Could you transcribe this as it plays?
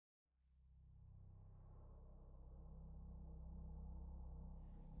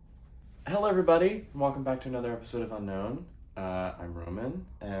Hello everybody, and welcome back to another episode of Unknown. I'm Roman,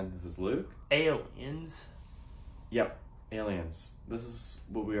 and this is Luke. Aliens. Yep, aliens. This is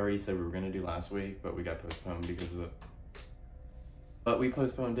what we already said we were going to do last week, but we got postponed because of the... But we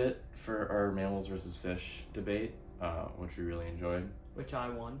postponed it for our mammals versus fish debate, which we really enjoyed. Which I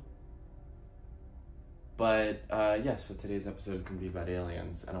won. But, yeah, so today's episode is going to be about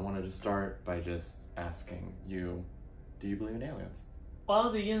aliens, and I wanted to start by just asking you, do you believe in aliens?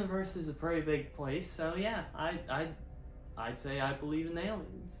 Well, the universe is a pretty big place, so yeah, I'd say I believe in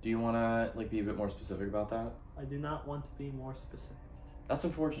aliens. Do you want to, be a bit more specific about that? I do not want to be more specific. That's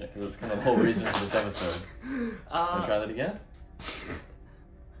unfortunate, because it's kind of the whole reason for this episode. Wanna try that again?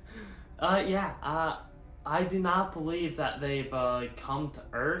 I do not believe that they've come to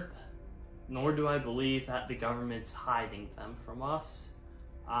Earth, nor do I believe that the government's hiding them from us.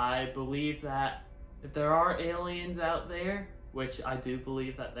 I believe that if there are aliens out there, which I do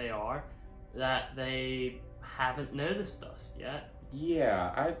believe that they are, that they haven't noticed us yet.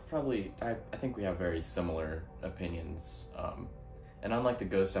 Yeah, I think we have very similar opinions. And unlike the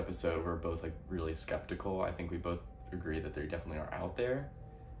ghost episode, we're both really skeptical. I think we both agree that they definitely are out there,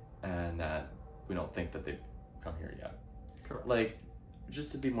 and that we don't think that they've come here yet. Correct.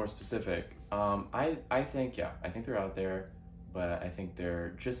 Just to be more specific, I think they're out there, but I think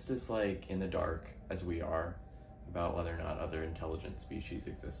they're just as in the dark as we are about whether or not other intelligent species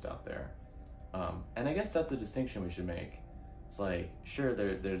exist out there. And I guess that's a distinction we should make. It's sure,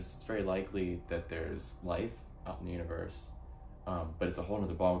 it's very likely that there's life out in the universe, but it's a whole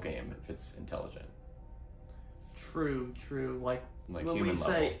other ball game if it's intelligent. True. Like when we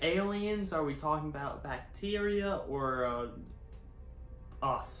say aliens, are we talking about bacteria or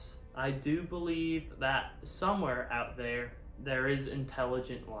us? I do believe that somewhere out there is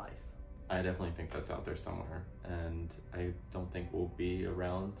intelligent life. I definitely think that's out there somewhere, and I don't think we'll be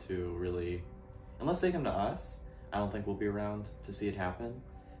around to really, unless they come to us, I don't think we'll be around to see it happen.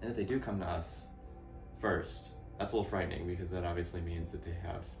 And if they do come to us first, that's a little frightening, because that obviously means that they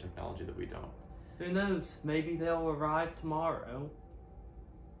have technology that we don't. Who knows? Maybe they'll arrive tomorrow.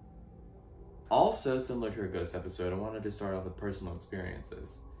 Also, similar to our ghost episode, I wanted to start off with personal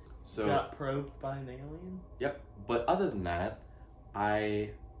experiences. So got probed by an alien? Yep. But other than that,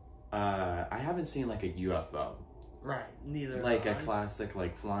 I haven't seen a UFO. Right, neither. A classic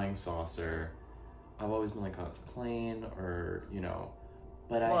flying saucer. I've always been oh, it's a plane, or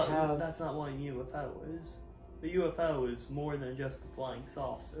but I have. That's not what a UFO is. A UFO is more than just a flying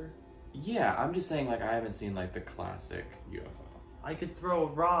saucer. Yeah, I'm just saying I haven't seen the classic UFO. I could throw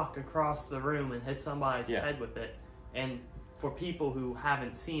a rock across the room and hit somebody's head with it, and for people who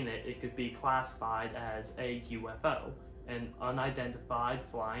haven't seen it, it could be classified as a UFO. An unidentified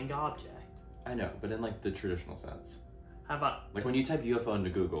flying object. I know, but in the traditional sense. How about when you type UFO into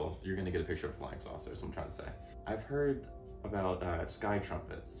Google, you're gonna get a picture of flying saucers. I'm trying to say. I've heard about sky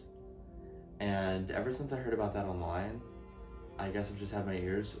trumpets, and ever since I heard about that online, I guess I've just had my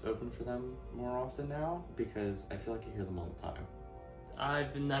ears open for them more often now, because I feel I hear them all the time.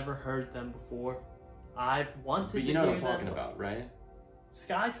 I've never heard them before. I've wanted to hear them. But you know what I'm talking about, right?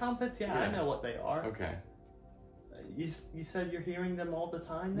 Sky trumpets? Yeah, I know what they are. Okay. You said you're hearing them all the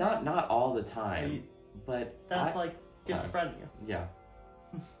time now? Not all the time, but... That's schizophrenia. Yeah.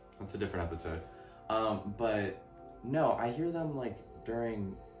 That's a different episode. But no, I hear them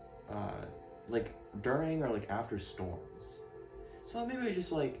during or after storms. So maybe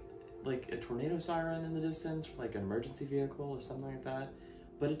just like a tornado siren in the distance, or an emergency vehicle or something like that.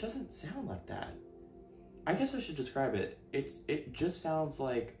 But it doesn't sound like that. I guess I should describe it. It just sounds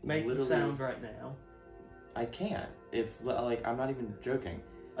Make literally... the sound right now. I can't. It's I'm not even joking.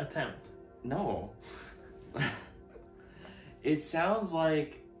 Attempt. No. It sounds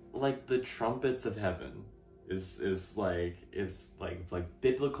like the trumpets of heaven is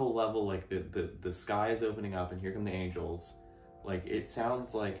biblical level, the sky is opening up and here come the angels. It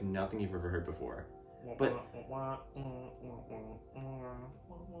sounds like nothing you've ever heard before. But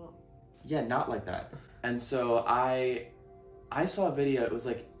yeah, not like that. And so I saw a video. It was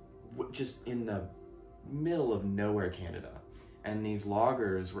just in the middle of nowhere, Canada, and these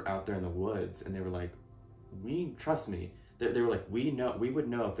loggers were out there in the woods, and they were trust me, they were we would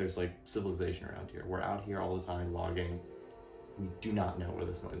know if there's civilization around here. We're out here all the time logging. We do not know where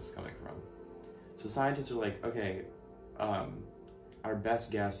this noise is coming from. So scientists are okay, our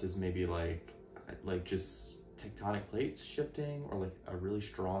best guess is maybe just tectonic plates shifting, or a really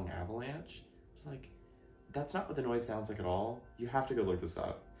strong avalanche. It's that's not what the noise sounds like at all. You have to go look this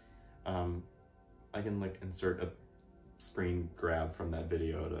up. I can insert a screen grab from that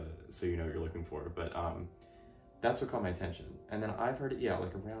video so you know what you're looking for. But That's what caught my attention. And then I've heard it, yeah,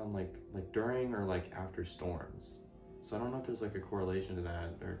 like around like during or like after storms. So I don't know if there's like a correlation to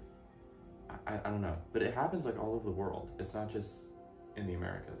that, or I don't know. But it happens like all over the world. It's not just in the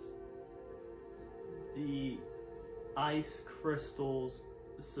Americas. The ice crystals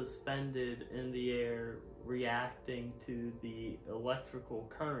suspended in the air reacting to the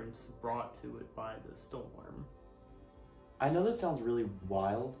electrical currents brought to it by the storm. I know that sounds really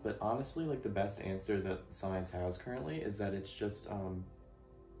wild, but honestly, like the best answer that science has currently is that it's just,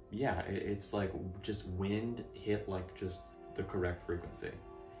 yeah, it's like just wind hit like just the correct frequency.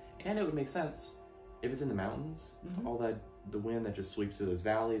 And it would make sense if it's in the mountains, all that, the wind that just sweeps through those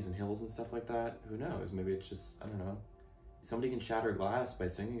valleys and hills and stuff like that. Who knows? Maybe it's just, I don't know. Somebody can shatter glass by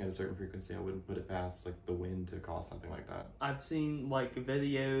singing at a certain frequency. I wouldn't put it past like the wind to cause something like that. I've seen like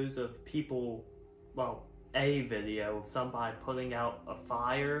videos of people, well, a video of somebody putting out a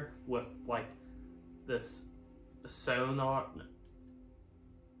fire with like this sonar,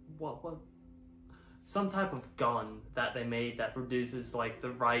 what some type of gun that they made that produces like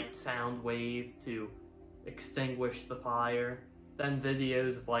the right sound wave to extinguish the fire. Then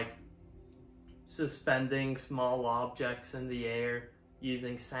videos of like suspending small objects in the air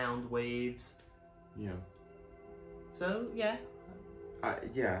using sound waves. Yeah. So yeah.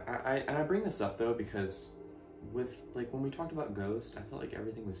 I bring this up though because with like when we talked about ghosts, I felt like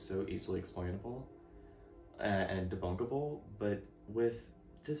everything was so easily explainable and debunkable, but with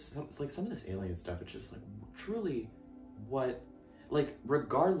just some of this alien stuff, it's just like truly what, like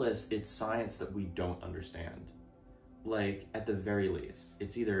regardless, it's science that we don't understand. Like at the very least,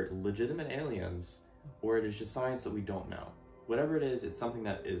 it's either legitimate aliens or it is just science that we don't know. Whatever it is, it's something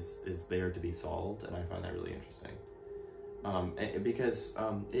that is there to be solved, and I find that really interesting. Because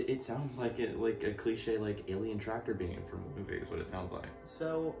it sounds like a cliche like alien tractor beam from a movie is what it sounds like.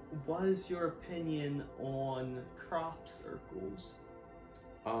 So, what is your opinion on crop circles?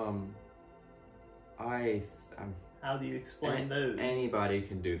 How do you explain those? Anybody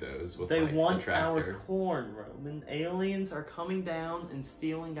can do those with they like, want a tractor. Our corn, Roman. Aliens are coming down and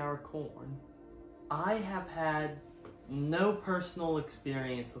stealing our corn. I have had no personal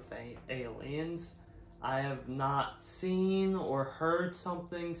experience with aliens. I have not seen or heard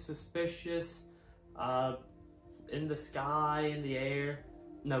something suspicious in the sky, in the air.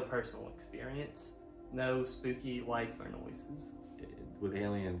 No personal experience. No spooky lights or noises. With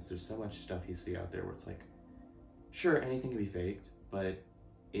aliens, there's so much stuff you see out there where it's like, sure, anything can be faked, but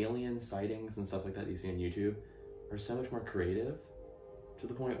alien sightings and stuff like that you see on YouTube are so much more creative to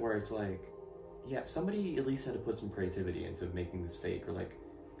the point where it's like, yeah, somebody at least had to put some creativity into making this fake, or like,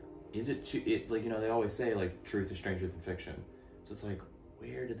 is it too, like, you know, they always say like truth is stranger than fiction. So it's like,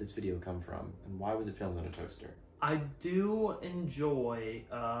 where did this video come from? And why was it filmed on a toaster? I do enjoy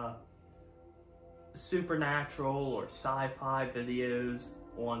supernatural or sci-fi videos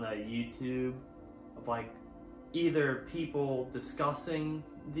on YouTube of like either people discussing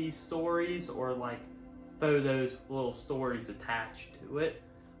these stories or like photos with little stories attached to it.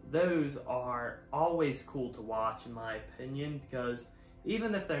 Those are always cool to watch in my opinion, because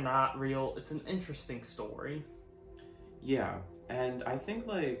even if they're not real, it's an interesting story. Yeah, and I think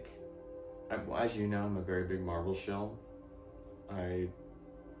like, as you know, I'm a very big Marvel shill. I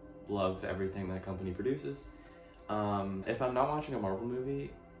love everything that company produces. If I'm not watching a Marvel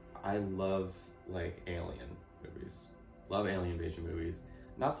movie, I love like alien movies. Love alien invasion movies.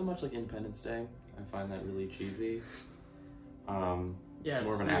 Not so much like Independence Day. I find that really cheesy. It's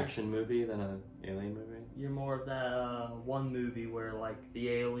more of an action movie than an alien movie. You're more of that one movie where like the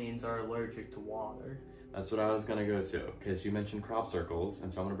aliens are allergic to water. That's what I was gonna go to, because you mentioned crop circles,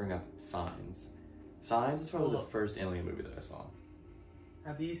 and so I'm gonna bring up Signs. Signs is probably the first alien movie that I saw.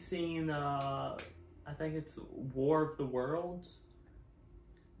 Have you seen, I think it's War of the Worlds?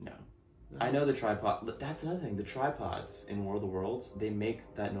 No. I know the tripod, that's another thing, the tripods in War of the Worlds, they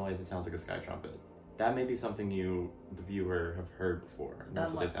make that noise that sounds like a sky trumpet. That may be something you, the viewer, have heard before, and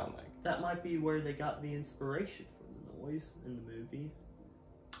that's what they sound like. That might be where they got the inspiration from the noise in the movie.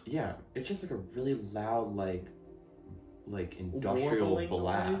 Yeah, it's just like a really loud, like industrial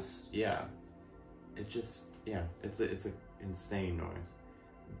blast. Noise. Yeah. It just, yeah, it's a insane noise.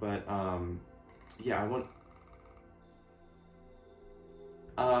 But, yeah,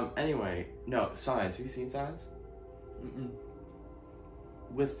 anyway, no, Signs. Have you seen Signs? Mm-mm.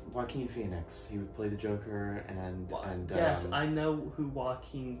 With Joaquin Phoenix, he would play the Joker, and yes, I know who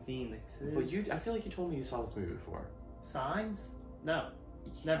Joaquin Phoenix is. But I feel like you told me you saw this movie before. Signs? No,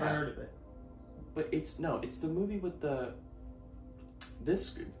 never heard of it. But it's the movie with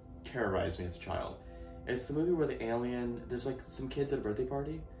this terrorized me as a child. It's the movie where the alien, there's like some kids at a birthday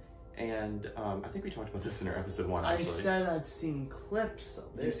party, And I think we talked about this in our episode 1, actually. I said I've seen clips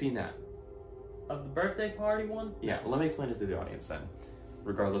of it. You've seen that? Of the birthday party one? Yeah, well, let me explain it to the audience then,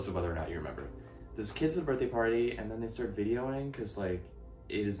 regardless of whether or not you remember. There's kids at a birthday party, and then they start videoing, because, like,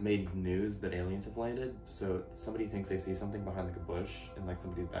 it has made news that aliens have landed, so somebody thinks they see something behind, like, a bush in, like,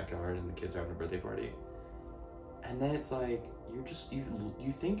 somebody's backyard, and the kids are having a birthday party. And then it's like,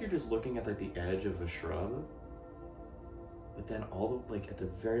 you think you're just looking at, like, the edge of a shrub, but then at the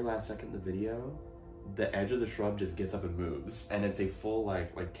very last second of the video, the edge of the shrub just gets up and moves, and it's a full,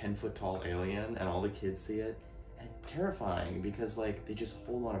 like 10-foot tall alien, and all the kids see it, and it's terrifying, because, like, they just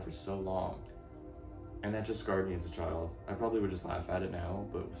hold on it for so long. And that just scarred me as a child. I probably would just laugh at it now,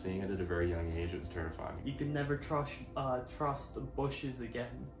 but seeing it at a very young age, it was terrifying. You can never trust bushes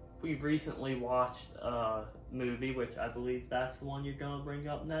again. We've recently watched a movie, which I believe that's the one you're gonna bring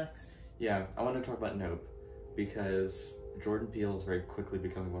up next. Yeah, I want to talk about Nope, because Jordan Peele is very quickly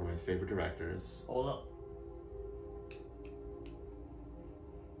becoming one of my favorite directors. Hold up.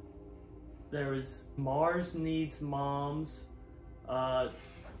 There is Mars Needs Moms,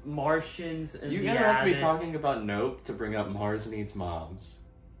 Martians in the You have to be Attic. talking about Nope to bring up Mars Needs Moms.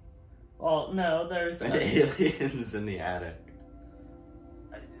 Well, no, And aliens in the attic.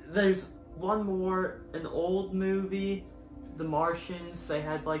 There's one more, an old movie, The Martians. They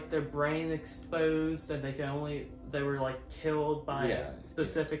had like their brain exposed, and they were like killed by a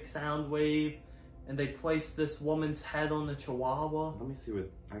specific sound wave, and they placed this woman's head on the chihuahua.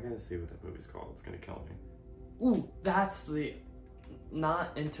 I gotta see what that movie's called. It's gonna kill me. Ooh, that's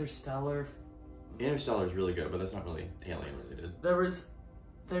not Interstellar. Interstellar is really good, but that's not really alien related. There's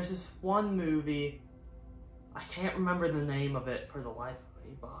this one movie, I can't remember the name of it for the life of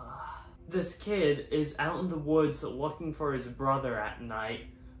me, but this kid is out in the woods looking for his brother at night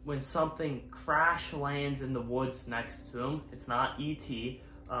when something crash lands in the woods next to him. It's not E.T.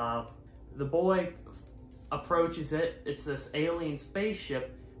 The boy approaches it. It's this alien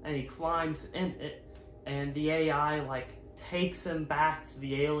spaceship, and he climbs in it, and the AI like takes him back to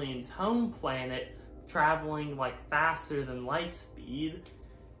the alien's home planet, traveling like faster than light speed.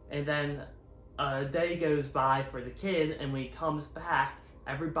 And then a day goes by for the kid, and when he comes back,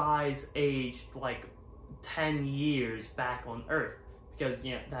 everybody's aged like 10 years back on Earth, because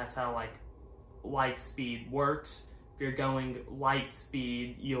that's how like light speed works. If you're going light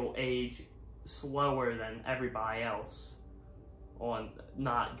speed, you'll age slower than everybody else on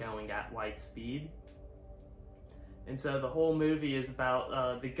not going at light speed. And so the whole movie is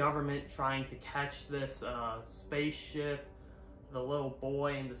about the government trying to catch this spaceship, the little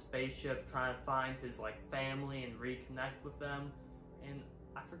boy in the spaceship trying to find his like family and reconnect with them. And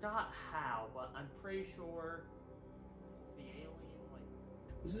I forgot how, but I'm pretty sure the alien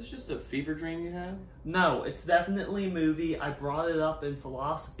Was this just a fever dream you had? No, it's definitely a movie. I brought it up in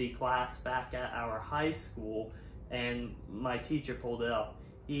philosophy class back at our high school, and my teacher pulled it up.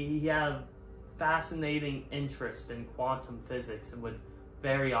 He had fascinating interest in quantum physics and would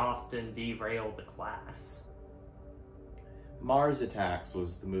very often derail the class. Mars Attacks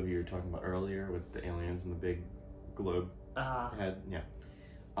was the movie you were talking about earlier with the aliens and the big globe head.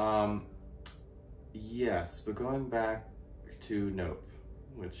 Yeah. Yes, but going back to Nope,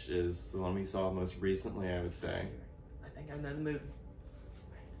 which is the one we saw most recently, I would say. I think I know the movie.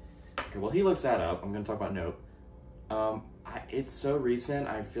 Okay, well, he looks that up. I'm going to talk about Nope. It's so recent,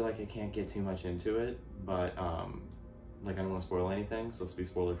 I feel like I can't get too much into it, but, like, I don't want to spoil anything, so let's be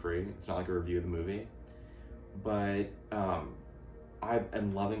spoiler-free. It's not like a review of the movie. But, I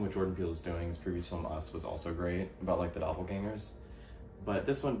am loving what Jordan Peele is doing. His previous film, Us, was also great, about, like, the doppelgangers. But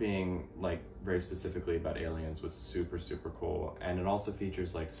this one being, like, very specifically about aliens was super, super cool. And it also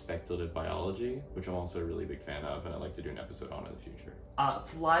features, like, speculative biology, which I'm also a really big fan of, and I'd like to do an episode on in the future.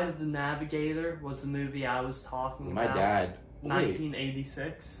 Flight of the Navigator was the movie I was talking about. My dad...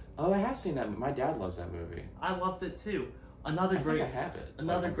 1986. Oh, I have seen that. My dad loves that movie. I loved it too. I think I have it.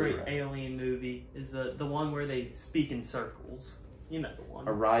 Another great alien movie is the one where they speak in circles. You know the one.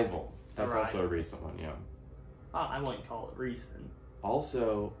 Arrival. That's also a recent one, yeah. I wouldn't call it recent.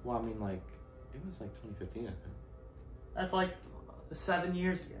 Also, well, I mean, like, it was like 2015, I think. That's like 7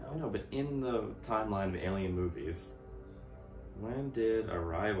 years ago. I know, but in the timeline of alien movies, when did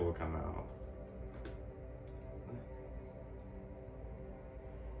Arrival come out?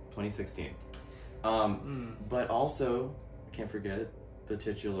 2016. But also, can't forget the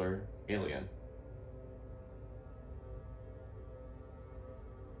titular alien.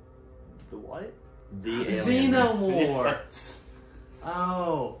 The what? The alien. Xenomorphs.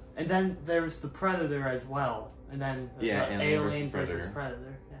 Oh, and then there's the Predator as well, and then the Alien versus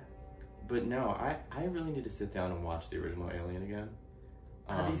Predator. Yeah. But no, I really need to sit down and watch the original Alien again.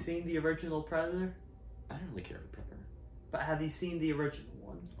 Have you seen the original Predator? I don't really care for Predator. But have you seen the original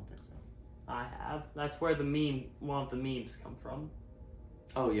one? I don't think so. I have. That's where one of the memes come from.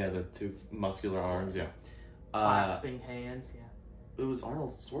 Oh yeah, the two muscular arms, yeah. Clasping hands, yeah. It was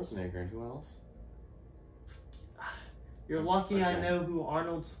Arnold Schwarzenegger, and who else? You're lucky I know who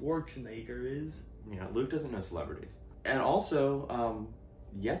Arnold Schwarzenegger is. Yeah, Luke doesn't know celebrities. And also,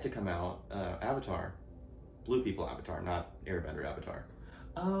 yet to come out, Avatar. Blue People Avatar, not Airbender Avatar.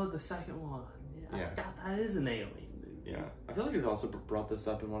 Oh, the second one. Yeah, I forgot that is an alien movie. Yeah, I feel like we've also brought this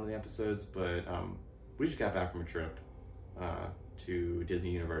up in one of the episodes, but we just got back from a trip to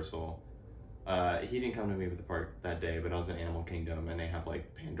Disney Universal. He didn't come to me with the park that day, but I was in Animal Kingdom, and they have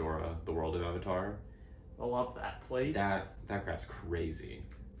like Pandora, the world of Avatar. I love that place. That crap's crazy.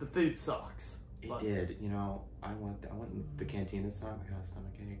 The food sucks. It did. You know, I went the canteen this time. I got a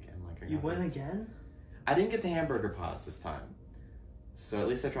stomachache, and like you went again? I didn't get the hamburger pots this time, so at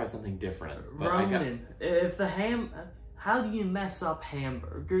least I tried something different. But Roman, if the how do you mess up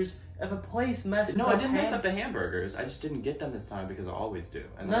hamburgers? If a place messes up... No, I didn't mess up the hamburgers. I just didn't get them this time because I always do.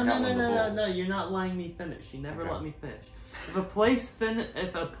 And no, you're not letting me finish. You never let me finish. If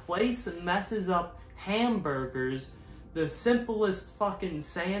a place messes up hamburgers, the simplest fucking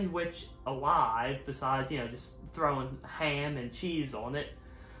sandwich alive, besides, you know, just throwing ham and cheese on it,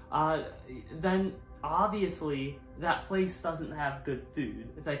 then obviously that place doesn't have good food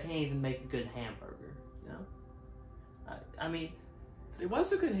if they can't even make a good hamburger, you know? I mean, it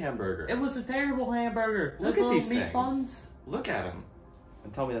was a good hamburger. It was a terrible hamburger. Look at these meat things. Buns. Look at them,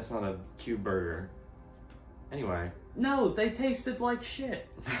 and tell me that's not a cube burger. Anyway. No, they tasted like shit.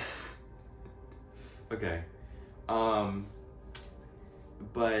 Okay,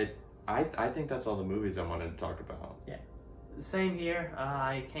 but I think that's all the movies I wanted to talk about. Yeah, same here.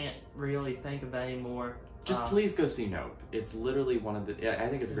 I can't really think of any more. Just please go see Nope. It's literally one of the. I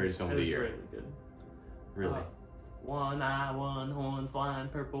think it's the greatest film of the year. It's really good. Really. One eye, one horn, flying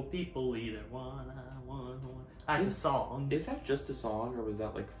purple people eater. One eye, one horn. That's a song. Is that just a song, or was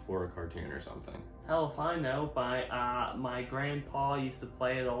that like for a cartoon or something? Hell if I know. My grandpa used to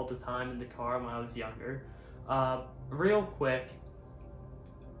play it all the time in the car when I was younger. Real quick,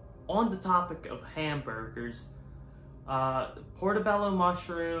 on the topic of hamburgers, portobello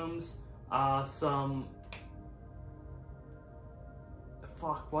mushrooms, some...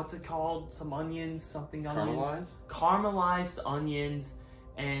 what's it called? Some onions, something onions. Caramelized onions,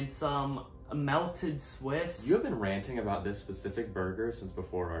 and some melted Swiss. You have been ranting about this specific burger since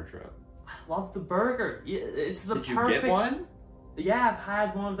before our trip. I love the burger. It's the perfect... Did you get one? Yeah, I've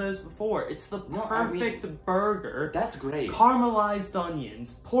had one of those before. It's the perfect burger. That's great. Caramelized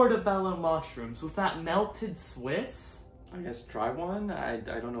onions, portobello mushrooms with that melted Swiss. I guess try one. I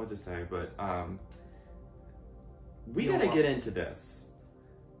don't know what to say, but we gotta get into this.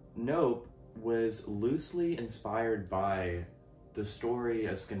 Nope was loosely inspired by the story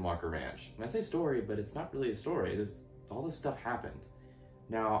of SkinWalker Ranch. And I say story, but it's not really a story. All this stuff happened.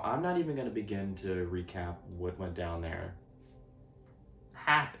 Now, I'm not even going to begin to recap what went down there.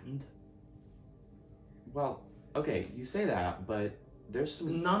 Happened? Well, okay, you say that, but there's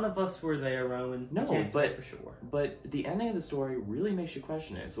some... None of us were there, Rowan. No, can't but say for sure. But the ending of the story really makes you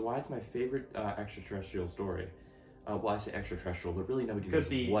question it. So why it's my favorite extraterrestrial story. Well, I say extraterrestrial, but really nobody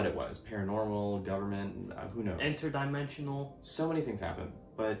knows what it was. Paranormal, government, who knows? Interdimensional. So many things happened.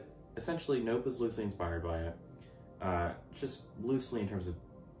 But essentially, Nope was loosely inspired by it. Just loosely in terms of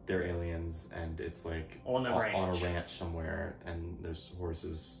they're aliens, and it's like on a ranch somewhere, and there's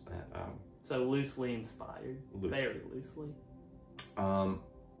horses. So loosely inspired. Very loosely. I'm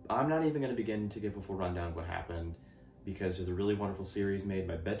not even going to begin to give a full rundown of what happened, because there's a really wonderful series made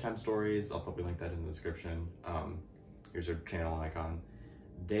by Bedtime Stories. I'll probably link that in the description. Here's their channel icon.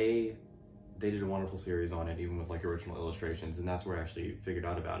 They did a wonderful series on it, even with like original illustrations, and that's where I actually figured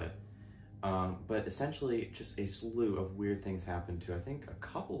out about it. But essentially, just a slew of weird things happened to, I think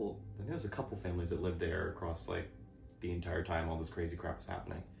there was a couple families that lived there across like the entire time all this crazy crap was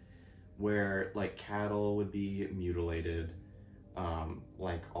happening, where like cattle would be mutilated,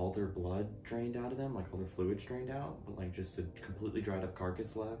 like all their blood drained out of them, like all their fluids drained out, but like just a completely dried up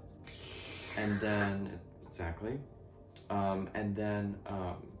carcass left. And then,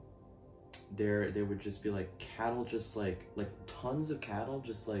 there would just be like cattle, just like tons of cattle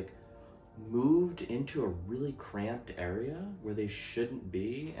just like moved into a really cramped area where they shouldn't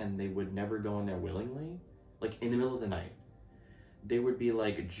be, and they would never go in there willingly. Like in the middle of the night, there would be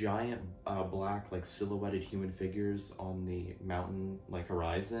like giant black like silhouetted human figures on the mountain like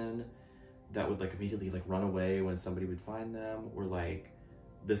horizon that would like immediately like run away when somebody would find them, or like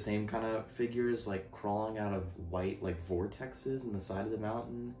the same kind of figures, like crawling out of white like vortexes in the side of the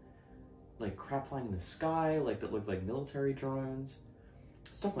mountain, like crap flying in the sky, like that looked like military drones.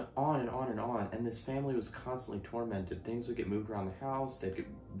 Stuff went on and on and on, and this family was constantly tormented. Things would get moved around the house, they'd get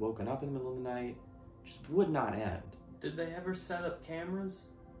woken up in the middle of the night, just would not end. Did they ever set up cameras?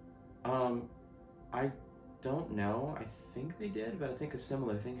 I don't know. I think they did, but I think a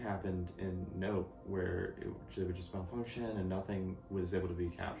similar thing happened in Nope, where it would just malfunction and nothing was able to be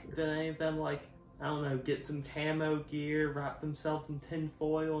captured. Did any of them, like, I don't know, get some camo gear, wrap themselves in tin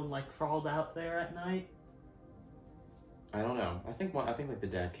foil, and like crawled out there at night? I don't know. I think like the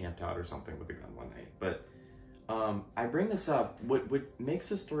dad camped out or something with a gun one night. But I bring this up. What makes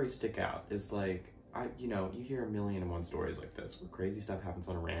this story stick out is like you hear 1,000,001 stories like this where crazy stuff happens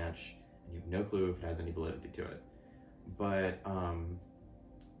on a ranch and you have no clue if it has any validity to it. But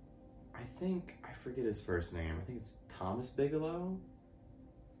I think I forget his first name. I think it's Thomas Bigelow.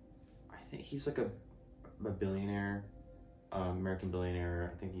 I think he's like a billionaire. American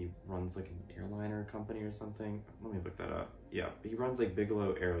billionaire. I think he runs like an airliner company or something. Let me look that up. Yeah, he runs like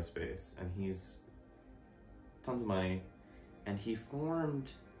Bigelow Aerospace, and he's tons of money, and he formed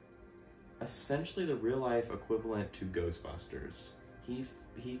essentially the real life equivalent to Ghostbusters. He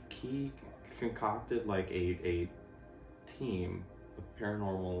concocted like a team of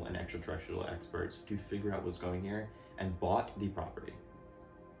paranormal and extraterrestrial experts to figure out what's going here and bought the property.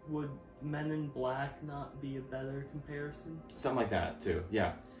 Would Men in Black not be a better comparison? Something like that too.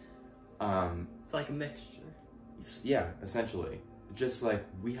 Yeah. It's like a mixture. Yeah, essentially. Just like,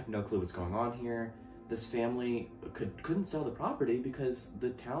 we have no clue what's going on here. This family couldn't sell the property because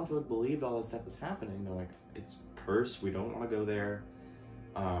the townsfolk believed all this stuff was happening. They're like, it's cursed, we don't want to go there.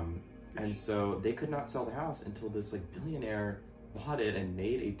 And so they could not sell the house until this like billionaire bought it and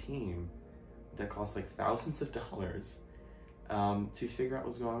made a team that cost like thousands of dollars to figure out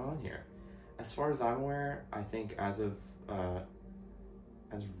what's going on here. As far as I'm aware, I think as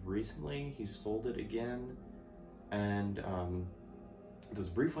recently, he sold it again, and this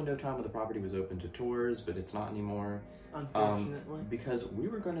brief window of time where the property was open to tours, but it's not anymore. Unfortunately. Because we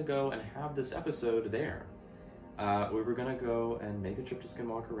were going to go and have this episode there. We were going to go and make a trip to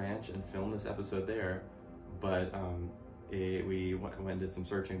SkinWalker Ranch and film this episode there, but we went and did some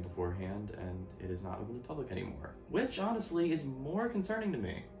searching beforehand, and it is not open to the public anymore. Which, honestly, is more concerning to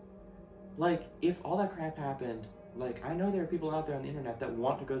me. Like, if all that crap happened, like, I know there are people out there on the internet that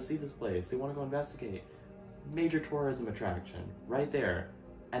want to go see this place. They want to go investigate. Major tourism attraction, right there.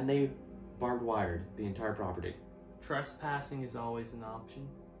 And they barbed wired the entire property. Trespassing is always an option.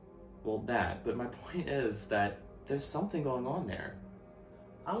 Well, but my point is that there's something going on there.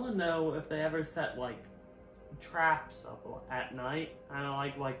 I want to know if they ever set, like, traps up at night. I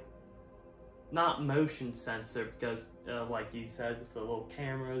don't like not motion sensor because like you said with the little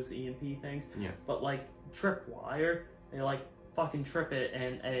cameras, EMP things, yeah, but like tripwire. They like fucking trip it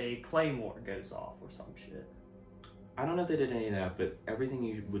and a claymore goes off or some shit. I don't know if they did any of that, but everything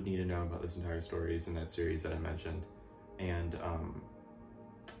you would need to know about this entire story is in that series that I mentioned, and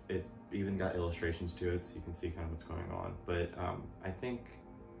it's even got illustrations to it so you can see kind of what's going on. But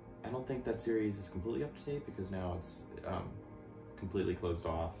I don't think that series is completely up to date because now it's completely closed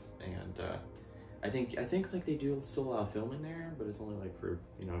off, and I think like they do still allow filming there, but it's only like for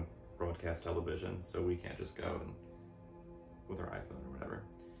broadcast television, so we can't just go and with our iPhone or whatever.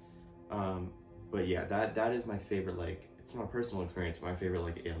 But yeah, that is my favorite, like, it's not a personal experience, but my favorite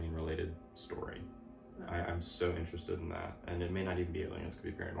like alien related story. I'm so interested in that, and it may not even be aliens, it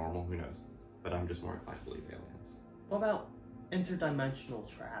could be paranormal, who knows? But I'm just more inclined to believe aliens. What about interdimensional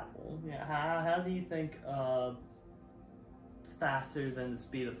travel? Yeah, how do you think faster than the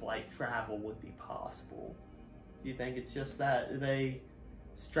speed of light travel would be possible? Do you think it's just that they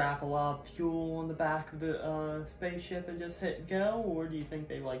strap a lot of fuel on the back of the spaceship and just hit go, or do you think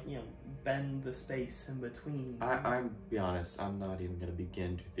they bend the space in between? I'm be honest, I'm not even going to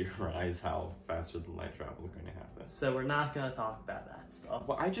begin to theorize how faster than light travel is going to happen. So we're not going to talk about that stuff.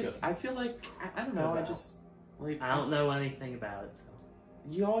 Well, I feel like, I don't know, I don't know anything about it, so.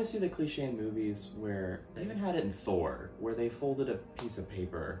 You always see the cliche in movies where, they even had it in Thor, where they folded a piece of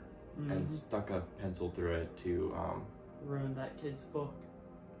paper and stuck a pencil through it to, ruin that kid's book.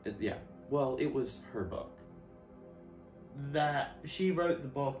 Yeah, well, it was her book. That, she wrote the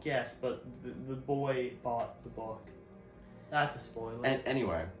book, yes, but the boy bought the book. That's a spoiler. And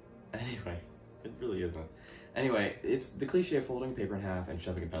anyway, it really isn't. Anyway, it's the cliche of folding paper in half and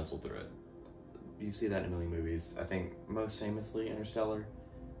shoving a pencil through it. You see that in a million movies. I think most famously Interstellar,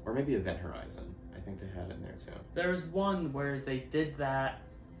 or maybe Event Horizon. I think they had it in there too. There was one where they did that.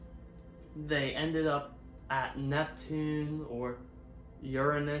 They ended up at Neptune, or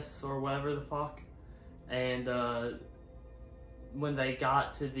Uranus or whatever the fuck. And when they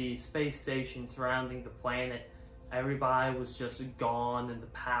got to the space station surrounding the planet, everybody was just gone and the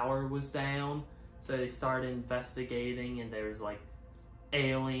power was down. So they started investigating, and there was like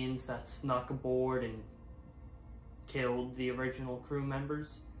aliens that snuck aboard and killed the original crew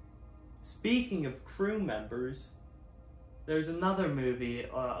members. Speaking of crew members, there's another movie,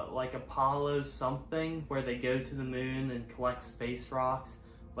 like Apollo something, where they go to the moon and collect space rocks,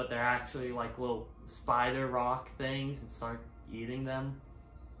 but they're actually like little spider rock things and start eating them.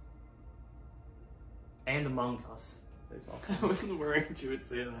 And Among Us. There's all I wasn't worried you would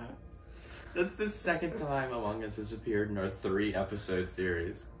say that. That's the second time Among Us has appeared in our 3-episode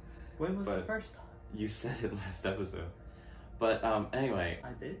series. When was the first time? You said it last episode. But anyway. I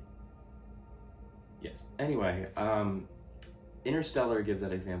did? Yes. Anyway, Interstellar gives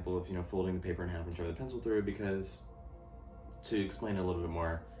that example of, folding the paper in half and drawing the pencil through, because, to explain it a little bit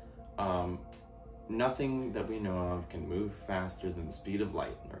more, nothing that we know of can move faster than the speed of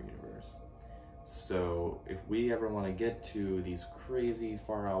light in our universe. So if we ever want to get to these crazy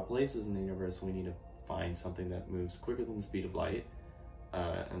far out places in the universe, we need to find something that moves quicker than the speed of light,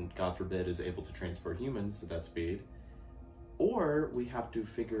 and God forbid is able to transport humans at that speed, or we have to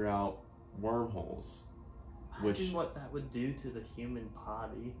figure out wormholes. Imagine what that would do to the human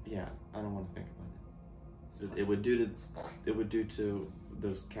body. Yeah, I don't want to think about it. It would do to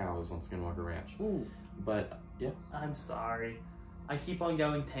those cows on SkinWalker Ranch. Ooh. But yeah. I'm sorry. I keep on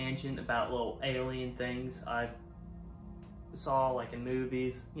going tangent about little alien things I saw like in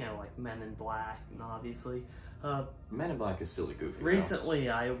movies, like Men in Black, and obviously. Men in Black is silly goofy. Recently,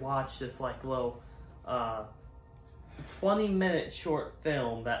 I watched this like little 20-minute short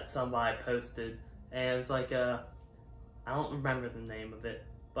film that somebody posted, and it was like I don't remember the name of it,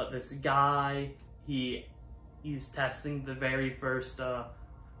 but this guy, he's testing the very first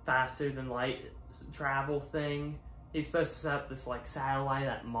faster than light travel thing. He's supposed to set up this like satellite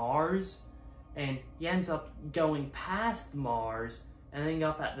at Mars, and he ends up going past Mars and ending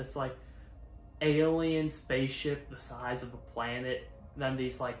up at this like alien spaceship the size of a planet. And then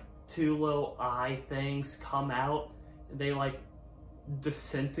these like 2 little eye things come out, and they like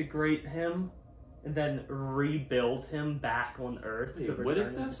disintegrate him and then rebuild him back on Earth. Wait, what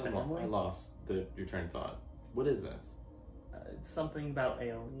is this? I lost your train of thought. What is this? It's something about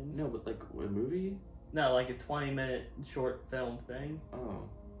aliens. No, but like a movie? No, like a 20-minute short film thing. Oh.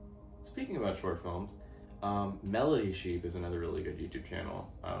 Speaking about short films, Melody Sheep is another really good YouTube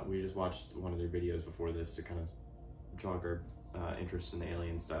channel. We just watched one of their videos before this to kind of jog our interest in the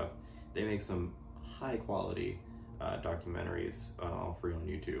alien stuff. They make some high-quality documentaries all free on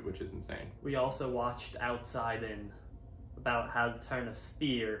YouTube, which is insane. We also watched Outside In, about how to turn a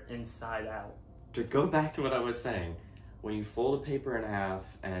sphere inside out. To go back to what I was saying, when you fold a paper in half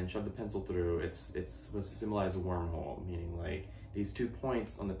and shove the pencil through, it's supposed to symbolize a wormhole, meaning like these 2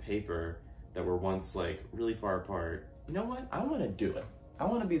 points on the paper that were once like really far apart. You know what? I want to do it. I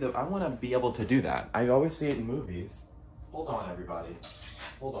want to be able to do that. I always see it in movies. Hold on, everybody.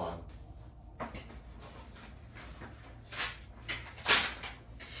 Hold on.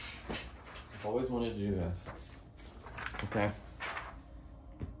 I've always wanted to do this. Okay.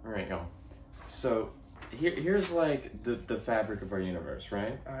 All right, y'all. So here's like the fabric of our universe,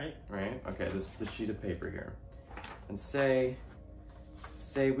 right? All right. Right. Okay. This is the sheet of paper here, and say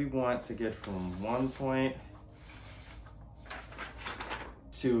we want to get from one point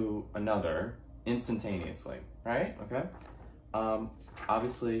to another instantaneously, right? Okay.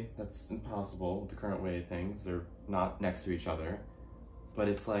 Obviously that's impossible with the current way of things. They're not next to each other, but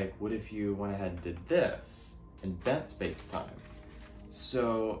it's like, what if you went ahead and did this and bent space-time?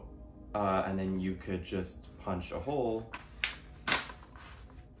 So, and then you could just punch a hole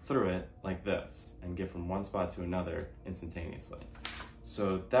through it like this and get from one spot to another instantaneously.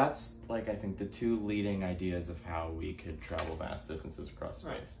 So that's like, I think the 2 leading ideas of how we could travel vast distances across space.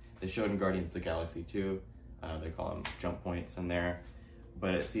 Right. They showed in Guardians of the Galaxy 2, they call them jump points in there,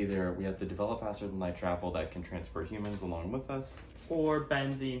 but it's either we have to develop faster than light travel that can transport humans along with us, or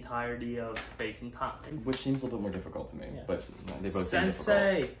bend the entirety of space and time. which seems a little bit more difficult to me, Yeah. but they both seem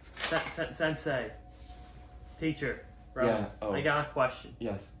difficult. Sensei, teacher, bro, Yeah, oh. I got a question.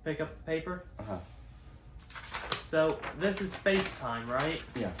 Yes. Pick up the paper. Uh-huh. So, this is space-time, right?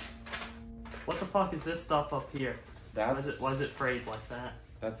 Yeah. What the fuck is this stuff up here? Why is it frayed like that?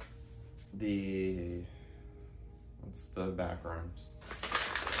 That's the back rooms.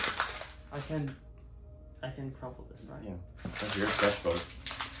 I can crumple this, right? Yeah. That's your sketchbook.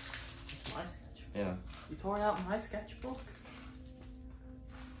 It's my sketchbook. Yeah. You tore out my sketchbook?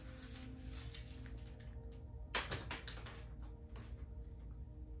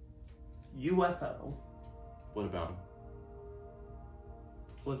 UFO. What about him?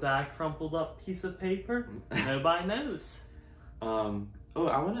 Was that a crumpled up piece of paper? Nobody knows. Oh,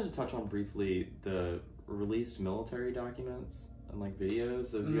 I wanted to touch on briefly the released military documents and like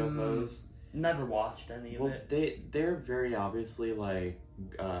videos of UFOs. Never watched any of it. They're very obviously like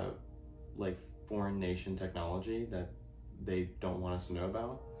foreign nation technology that they don't want us to know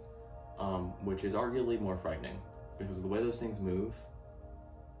about, which is arguably more frightening because of the way those things move.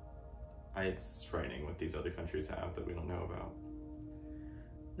 It's frightening what these other countries have that we don't know about.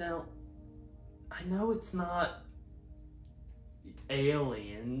 Now, I know it's not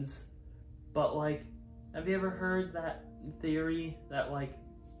aliens, but like, have you ever heard that theory that like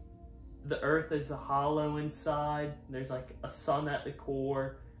the Earth is hollow inside? There's like a sun at the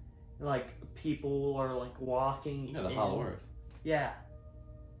core, and, like people are like walking. You know, the hollow Earth. Yeah,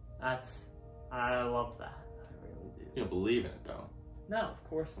 I love that. I really do. You don't believe in it though. No, of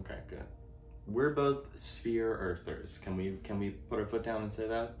course. Okay, good. We're both sphere earthers. Can we put our foot down and say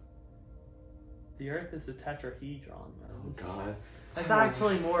that? The Earth is a tetrahedron, though. Oh God. It's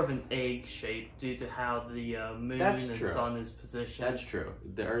actually more of an egg shape due to how the moon and sun is positioned. That's true.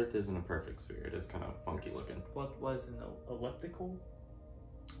 The Earth isn't a perfect sphere. It is kind of funky looking. What was an elliptical?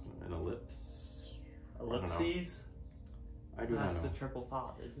 An ellipse? Ellipses? I do not know. That's the triple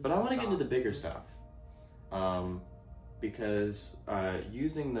thought, isn't it? But I want to get into the bigger stuff. Because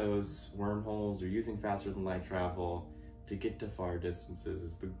using those wormholes or using faster than light travel to get to far distances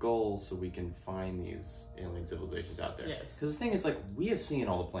is the goal, so we can find these alien civilizations out there. Yes. Because the thing is, like, we have seen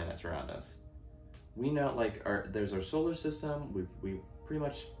all the planets around us. We know, like, there's our solar system. We pretty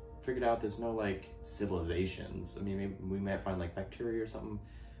much figured out there's no like civilizations. I mean, maybe we might find like bacteria or something.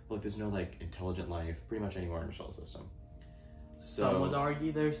 But like, there's no like intelligent life pretty much anywhere in our solar system. So, some would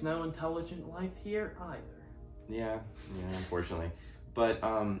argue there's no intelligent life here either. Yeah, unfortunately. But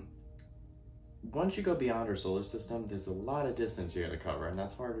once you go beyond our solar system, there's a lot of distance you gotta cover, and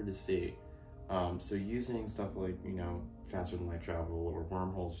that's harder to see. So using stuff like, you know, faster than light travel or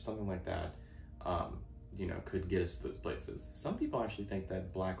wormholes or something like that, you know, could get us to those places. Some people actually think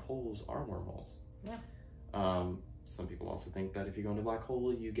that black holes are wormholes. Yeah. Some people also think that if you go into a black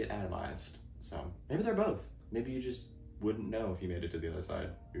hole, you get atomized. So maybe they're both. Maybe you just wouldn't know if you made it to the other side.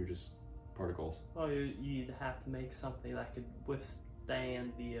 You're just particles. Well, you'd have to make something that could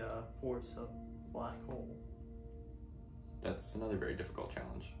withstand the force of a black hole. That's another very difficult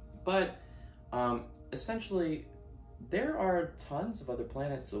challenge. But essentially, there are tons of other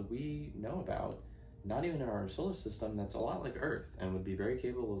planets that we know about, not even in our solar system, that's a lot like Earth and would be very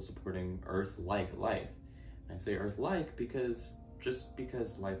capable of supporting Earth-like life. And I say Earth-like because just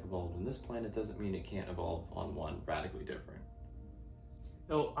because life evolved on this planet doesn't mean it can't evolve on one radically different.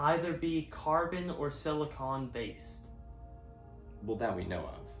 It'll either be carbon or silicon based. Well, that we know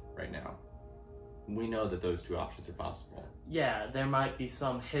of right now. We know that those two options are possible. Yeah, there might be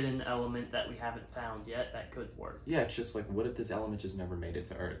some hidden element that we haven't found yet that could work. Yeah, it's just like, what if this element just never made it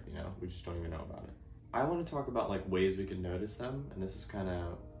to Earth, you know? We just don't even know about it. I want to talk about like ways we can notice them, and this is kind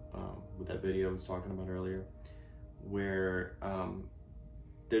of what that video I was talking about earlier, where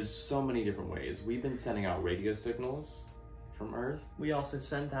there's so many different ways. We've been sending out radio signals from Earth. We also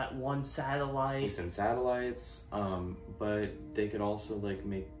sent that one satellite. We send satellites, but they could also like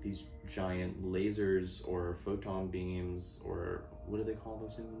make these giant lasers or photon beams, or what do they call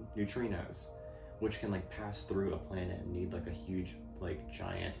those things? Neutrinos, which can like pass through a planet and need like a huge like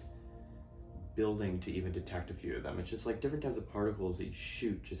giant building to even detect a few of them. It's just like different types of particles that you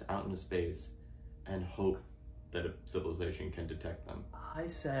shoot just out into space and hope that a civilization can detect them. I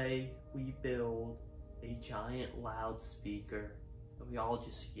say we build a giant loudspeaker and we all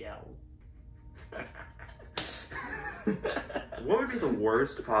just yell. What would be the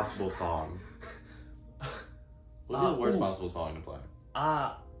worst possible song? What would be the worst possible song to play?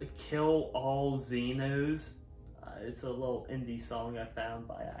 Kill All Xenos. It's a little indie song I found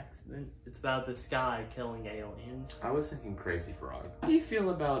by accident. It's about this guy killing aliens. I was thinking Crazy Frog. How do you feel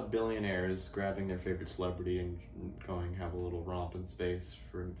about billionaires grabbing their favorite celebrity and going have a little romp in space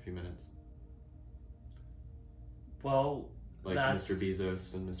for a few minutes? Well, like Mr.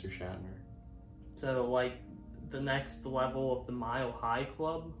 Bezos and Mr. Shatner. So, like, the next level of the Mile High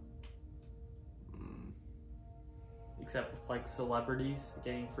Club? Except with, like, celebrities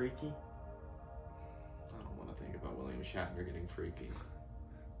getting freaky? I don't want to think about William Shatner getting freaky.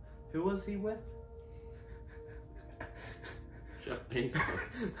 Who was he with? Jeff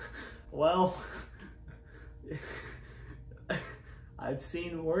Bezos. Well, I've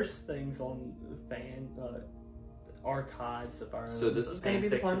seen worse things on fan archives of our own. So this is going to be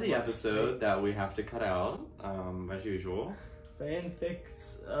the part of the episode that we have to cut out, as usual.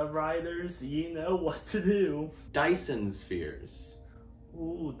 fanfics writers, you know what to do. Dyson spheres.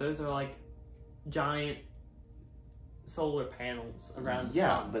 Ooh, those are like giant solar panels around the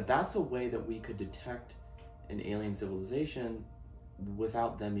Yeah, sun. but that's a way that we could detect an alien civilization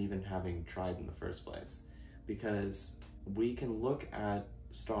without them even having tried in the first place. Because we can look at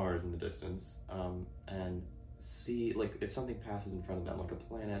stars in the distance and see, like, if something passes in front of them, like a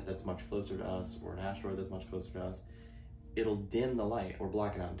planet that's much closer to us or an asteroid that's much closer to us, it'll dim the light or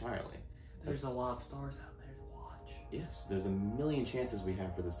block it out entirely. There's a lot of stars out there to watch. Yes, there's a million chances we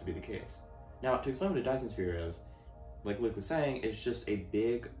have for this to be the case. Now, to explain what a Dyson sphere is, like Luke was saying, it's just a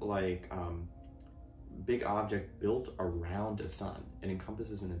big, like, big object built around a sun. It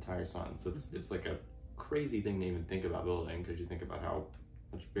encompasses an entire sun. So it's like a crazy thing to even think about building, because you think about how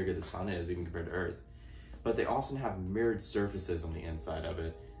much bigger the sun is even compared to Earth. But they also have mirrored surfaces on the inside of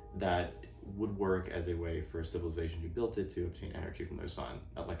it that would work as a way for a civilization who built it to obtain energy from their sun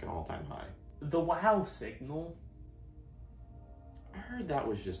at like an all-time high. The wow signal. I heard that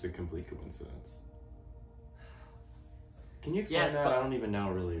was just a complete coincidence. Can you explain Yes, that? but I don't even know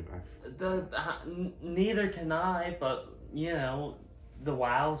really. Neither can I, but you know, the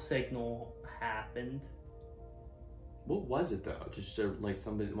wow signal happened. What was it though? Just like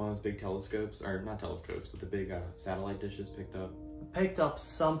somebody, one of those big telescopes, or not telescopes, but the big satellite dishes picked up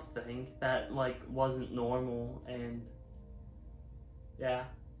something that like wasn't normal, and yeah,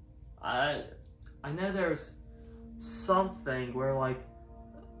 I know there's something where like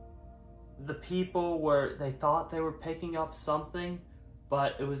the people they thought they were picking up something,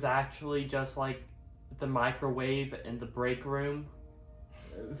 but it was actually just like the microwave in the break room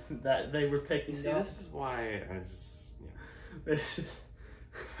that they were picking up. This is why I just. It's just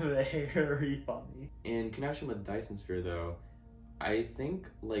very funny. In connection with Dyson sphere, though, I think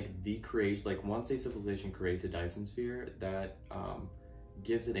like once a civilization creates a Dyson sphere, that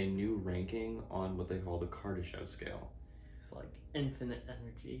gives it a new ranking on what they call the Kardashev scale. It's like infinite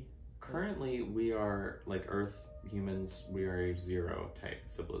energy. Currently, we are like Earth humans. We are a 0 type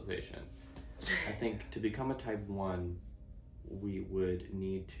civilization. I think to become a type 1, we would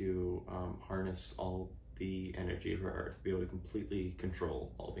need to harness all the energy of our Earth, be able to completely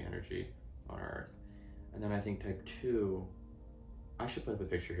control all the energy on our Earth. And then I think type 2, I should put up a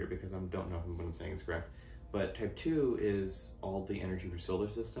picture here because I don't know if what I'm saying is correct, but type 2 is all the energy of your solar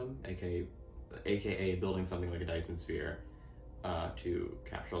system, aka building something like a Dyson sphere to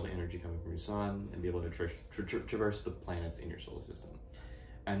capture all the energy coming from your sun and be able to traverse the planets in your solar system.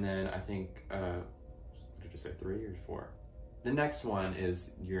 And then I think, what did I just say, 3 or 4? The next one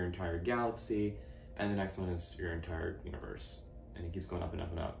is your entire galaxy, and the next one is your entire universe, and it keeps going up and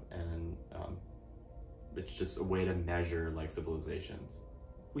up and up, and it's just a way to measure like civilizations.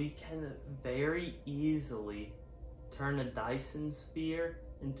 We can very easily turn a Dyson sphere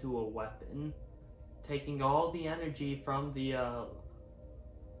into a weapon, taking all the energy from the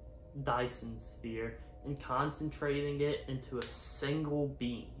Dyson sphere and concentrating it into a single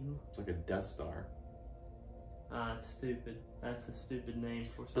beam. It's like a Death Star. It's stupid. That's a stupid name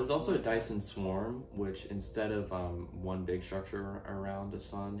for something. There's also like a Dyson swarm, which instead of one big structure around a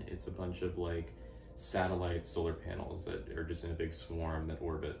sun, it's a bunch of like satellite solar panels that are just in a big swarm that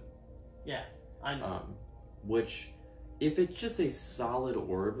orbit. Yeah, I know. Which, if it's just a solid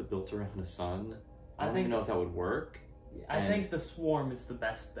orb built around a sun, I don't even know if that would work. I think the swarm is the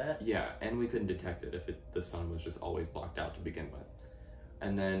best bet. Yeah, and we couldn't detect it if the sun was just always blocked out to begin with.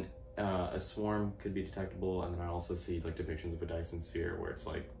 And then a swarm could be detectable, and then I also see like depictions of a Dyson sphere where it's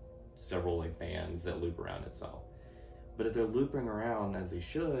like several like bands that loop around itself. But if they're looping around as they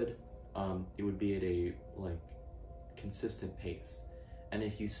should, it would be at a like consistent pace. And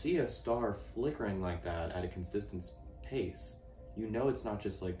if you see a star flickering like that at a consistent pace, you know it's not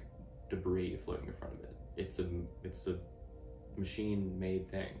just like debris floating in front of it. It's a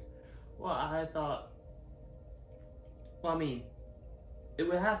machine-made thing. Well, I mean, it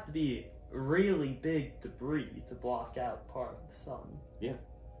would have to be really big debris to block out part of the sun. Yeah.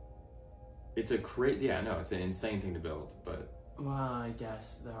 It's it's an insane thing to build, but... Well, I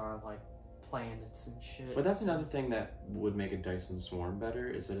guess there are, like, planets and shit. But that's another thing that would make a Dyson swarm better,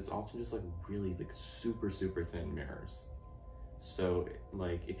 is that it's often just, like, really, like, super, super thin mirrors. So,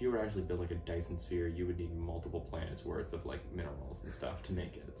 like, if you were to actually build, like, a Dyson sphere, you would need multiple planets worth of, like, minerals and stuff to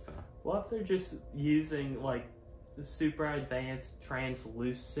make it, so... What if they're just using, like, super advanced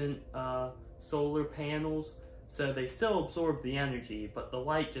translucent solar panels, so they still absorb the energy, but the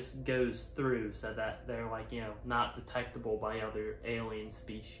light just goes through so that they're like, you know, not detectable by other alien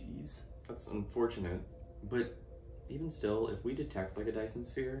species. That's unfortunate, but even still, if we detect like a Dyson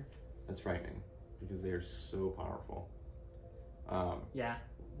sphere, that's frightening because they are so powerful. Yeah,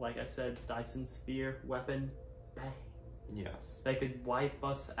 like I said, Dyson Sphere weapon, bang. Yes. They could wipe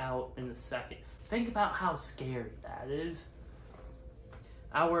us out in a second. Think about how scary that is.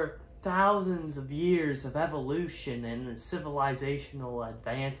 Our thousands of years of evolution and civilizational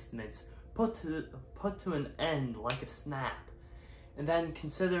advancements put to an end like a snap. And then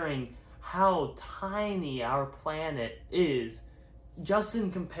considering how tiny our planet is, just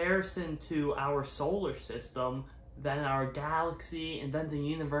in comparison to our solar system, then our galaxy, and then the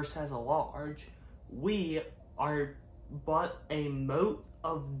universe as a large, we are but a mote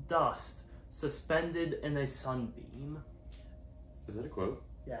of dust suspended in a sunbeam. Is that a quote?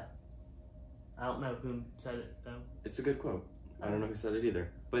 Yeah. I don't know who said it, though. It's a good quote. I don't know who said it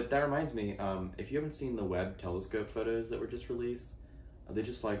either. But that reminds me, if you haven't seen the Webb telescope photos that were just released, they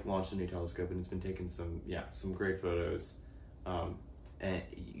just launched a new telescope and it's been taking some great photos. And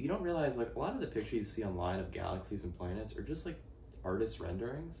you don't realize, a lot of the pictures you see online of galaxies and planets are just artist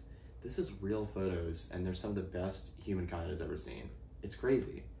renderings. This is real photos, and they're some of the best humankind has ever seen. It's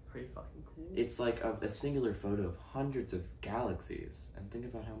crazy. Pretty fucking cool. It's like a singular photo of hundreds of galaxies, and think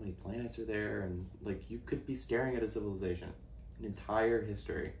about how many planets are there, and you could be staring at a civilization, an entire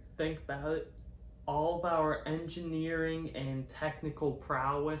history. Think about it. All of our engineering and technical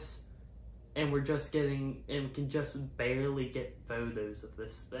prowess, and we can just barely get photos of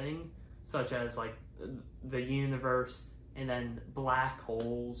this thing, such as the universe and then black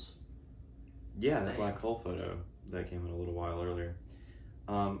holes. Yeah, the black hole photo that came in a little while earlier.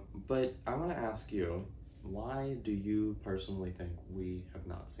 But I want to ask you, why do you personally think we have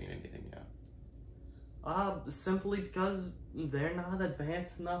not seen anything yet? Simply because they're not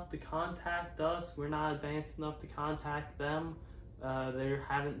advanced enough to contact us. We're not advanced enough to contact them. There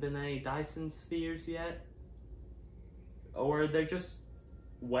haven't been any Dyson spheres yet. Or they're just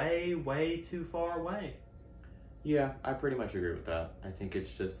way, way too far away. Yeah, I pretty much agree with that. I think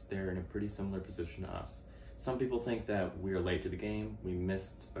it's just they're in a pretty similar position to us. Some people think that we're late to the game. We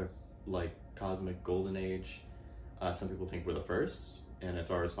missed a cosmic golden age. Some people think we're the first, and it's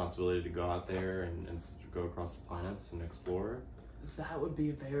our responsibility to go out there and go across the planets and explore. That would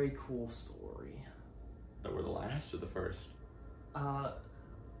be a very cool story. That we're the last or the first? I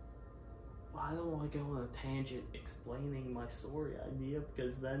don't want to go on a tangent explaining my story idea,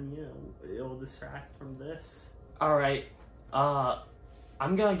 because then, it'll distract from this. Alright,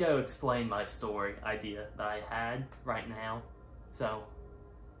 I'm gonna go explain my story idea that I had right now. So,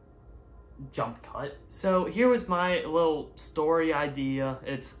 jump cut. So here was my little story idea.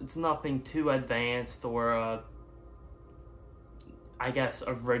 It's nothing too advanced or I guess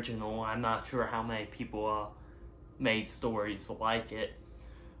original. I'm not sure how many people made stories like it.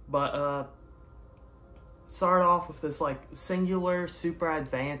 But start off with this singular super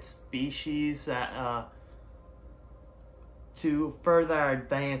advanced species that to further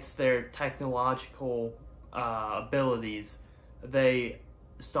advance their technological abilities, they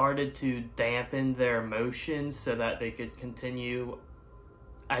started to dampen their emotions so that they could continue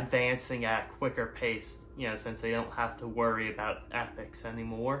advancing at a quicker pace, since they don't have to worry about ethics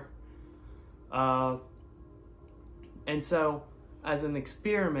anymore. And so, as an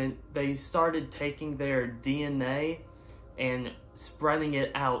experiment, they started taking their DNA and spreading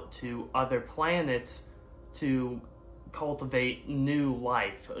it out to other planets to cultivate new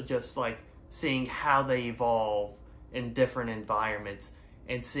life, just seeing how they evolve in different environments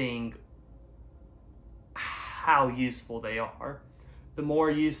and seeing how useful they are. The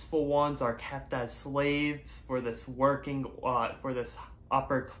more useful ones are kept as slaves for this for this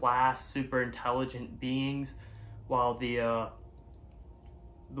upper class, super intelligent beings, while the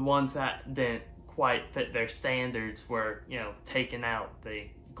ones that didn't quite fit their standards were, taken out.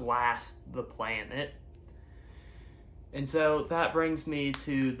 They glassed the planet. And so that brings me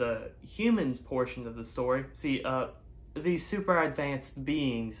to the humans portion of the story. See, these super advanced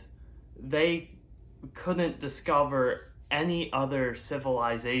beings, they couldn't discover any other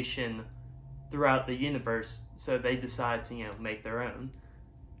civilization throughout the universe, so they decided to, make their own.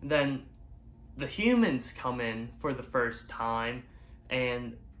 And then the humans come in for the first time,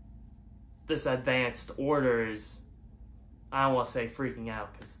 and this advanced order is, I don't want to say freaking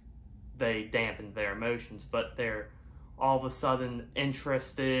out because they dampened their emotions, but they're all of a sudden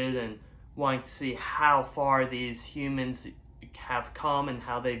interested and wanting to see how far these humans have come and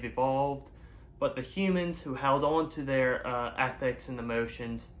how they've evolved. But the humans who held on to their ethics and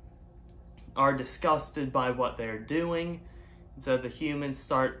emotions are disgusted by what they're doing. So the humans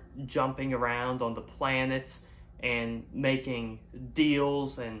start jumping around on the planets and making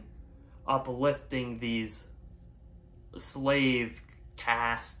deals and uplifting these slave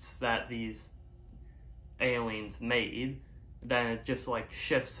castes that these aliens made. then it just like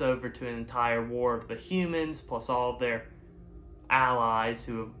shifts over to an entire war of the humans plus all of their allies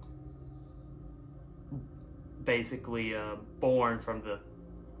who have basically born from the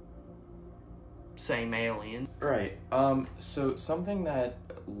same alien. Right. So something that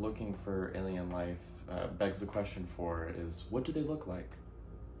looking for alien life begs the question for is, what do they look like?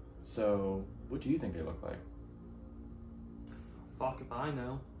 So, what do you think they look like? Fuck if I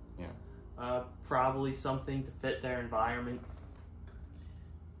know. Yeah. Probably something to fit their environment.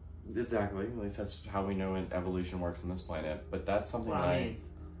 Exactly. At least that's how we know evolution works on this planet. But that's something Well, that I mean,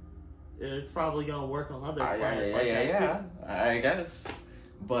 it's probably gonna work on other planets yeah, I guess.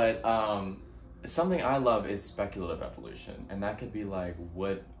 But something I love is speculative evolution, and that could be like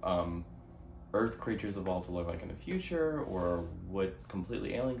what Earth creatures evolve to look like in the future, or what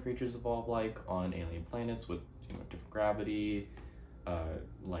completely alien creatures evolve like on alien planets with different gravity,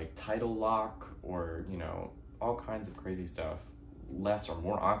 like tidal lock, or all kinds of crazy stuff. Less or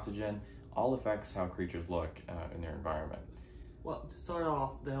more oxygen, all affects how creatures look in their environment. Well, to start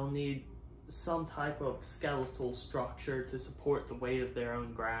off, they'll need some type of skeletal structure to support the weight of their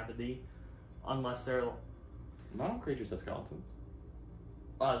own gravity, unless they're... Not all creatures have skeletons.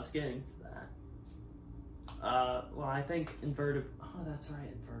 I was getting to that. Well, I think invertebrates... Oh, that's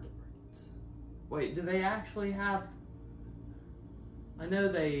right, invertebrates. Wait, do they actually have... I know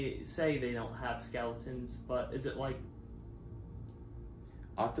they say they don't have skeletons, but is it like...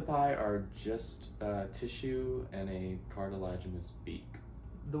 Octopi are just tissue and a cartilaginous beak.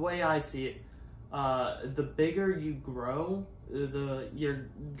 The way I see it, the bigger you grow, you're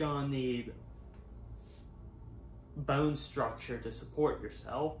gonna need bone structure to support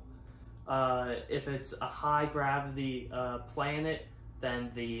yourself. If it's a high gravity planet,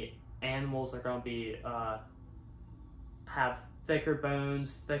 then the animals are gonna be have thicker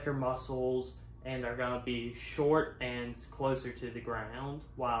bones, thicker muscles, and are going to be short and closer to the ground,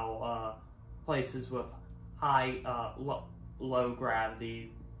 while places with high, low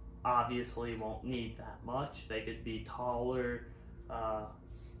gravity obviously won't need that much. They could be taller,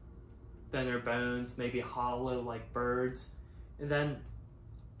 thinner bones, maybe hollow like birds. And then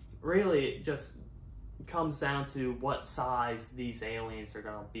really it just comes down to what size these aliens are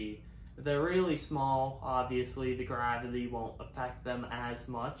going to be. If they're really small, obviously the gravity won't affect them as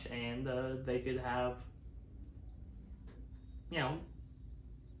much, and they could have,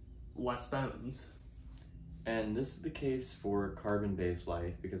 less bones. And this is the case for carbon-based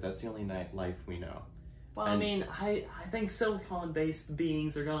life, because that's the only life we know. Well, I mean, I think silicon-based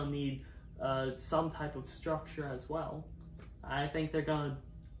beings are going to need some type of structure as well. I think they're going to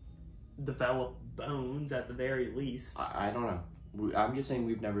develop bones at the very least. I don't know. I'm just saying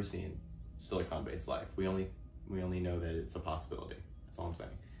we've never seen silicon-based life. We only know that it's a possibility. That's all I'm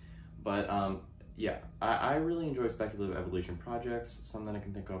saying. But yeah, I really enjoy speculative evolution projects. Something I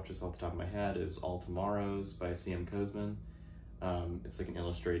can think of just off the top of my head is All Tomorrows by C.M. Kozman. It's like an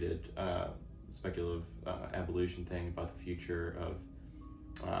illustrated speculative evolution thing about the future of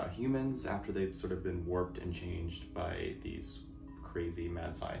humans after they've sort of been warped and changed by these crazy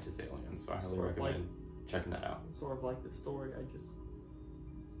mad scientist aliens. So I highly recommend checking that out. Sort of like the story I just...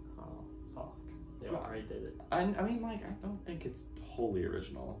 Oh, fuck. They already did it. I mean, like, I don't think it's wholly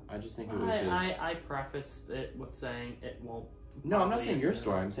original. I just think it was I prefaced it with saying it won't... No, I'm not saying your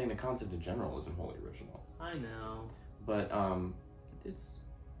story. I'm saying the concept in general isn't wholly original. I know. But, it's...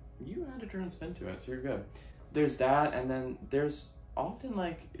 You had a turn and spin to it, so you're good. There's that, and then there's often,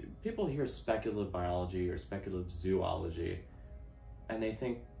 like, people hear speculative biology or speculative zoology, and they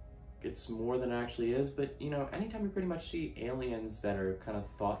think it's more than it actually is, but anytime you pretty much see aliens that are kind of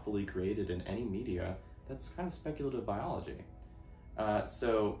thoughtfully created in any media, that's kind of speculative biology.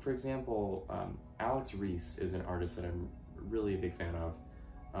 So, for example, Alex Reese is an artist that I'm really a big fan of.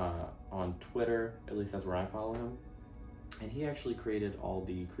 On Twitter, at least that's where I follow him, and he actually created all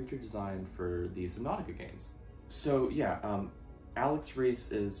the creature design for the Subnautica games. So yeah, Alex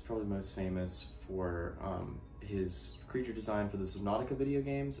Reese is probably most famous for his creature design for the Subnautica video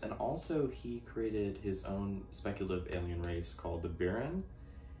games, and also he created his own speculative alien race called the Biran,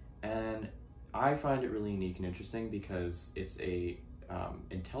 and I find it really unique and interesting because it's a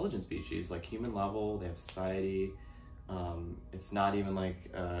intelligent species, like human level. They have society. It's not even like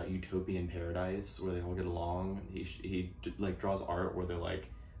a utopian paradise where they all get along. He like draws art where they're like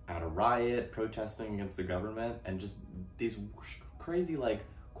at a riot protesting against the government, and just these crazy like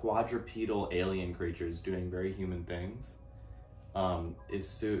quadrupedal alien creatures doing very human things is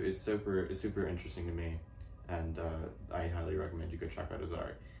super interesting to me, and I highly recommend you go check out his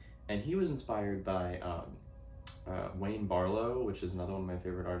art. And he was inspired by Wayne Barlow, which is another one of my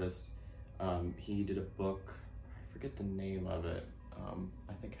favorite artists. He did a book, I forget the name of it.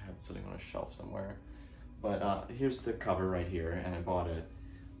 I think I have it sitting on a shelf somewhere. But here's the cover right here, and I bought it,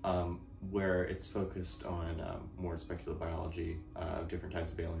 where it's focused on more speculative biology of different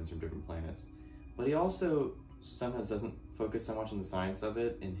types of aliens from different planets. But he also sometimes doesn't focus so much on the science of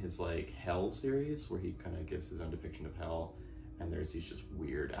it in his like Hell series, where he kind of gives his own depiction of hell, and there's these just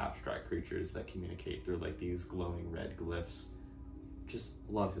weird abstract creatures that communicate through like these glowing red glyphs. Just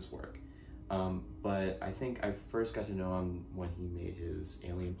love his work. But I think I first got to know him when he made his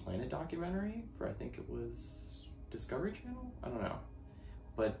Alien Planet documentary for, I think it was Discovery Channel? I don't know.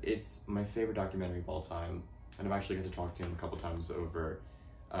 But it's my favorite documentary of all time, and I've actually got to talk to him a couple times over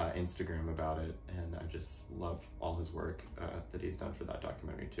Instagram about it, and I just love all his work that he's done for that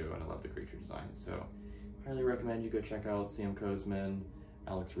documentary too, and I love the creature design. So highly recommend you go check out Sam Kozman,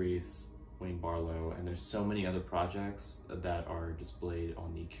 Alex Reese, Wayne Barlow, and there's so many other projects that are displayed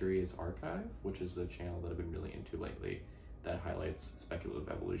on the Curious Archive, which is a channel that I've been really into lately that highlights speculative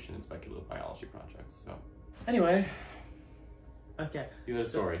evolution and speculative biology projects. So anyway, okay, you had a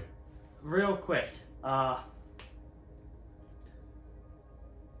story. Real quick,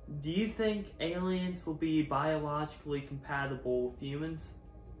 do you think aliens will be biologically compatible with humans?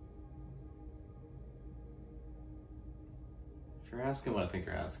 If you're asking what I think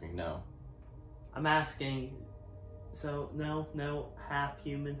you're asking, no. I'm asking, so no half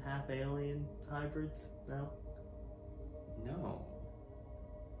human, half alien hybrids? No? No.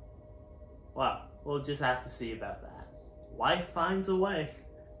 Well, we'll just have to see about that. Life finds a way.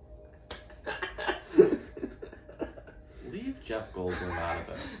 Leave Jeff Goldblum out of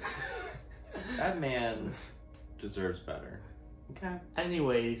this. That man deserves better. Okay.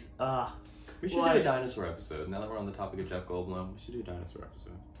 Anyways, we should do a dinosaur episode. Now that we're on the topic of Jeff Goldblum, we should do a dinosaur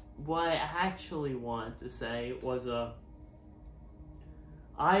episode. What I actually wanted to say was,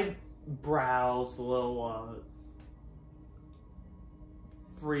 I browse a little,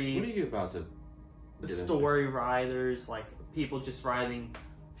 free... What are you about to get story writers, like people just writing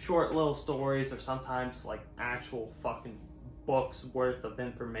short little stories, or sometimes like actual fucking books worth of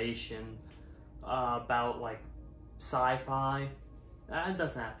information about like sci-fi. It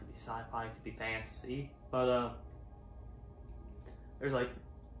doesn't have to be sci-fi, it could be fantasy, but there's like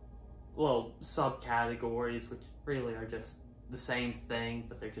little subcategories which really are just the same thing,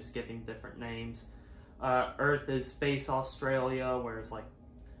 but they're just giving different names. Earth is Space Australia, whereas like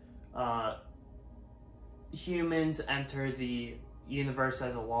humans enter the universe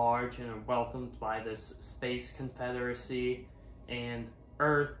as a large and are welcomed by this space confederacy, and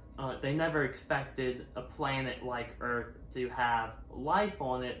Earth, they never expected a planet like Earth to have life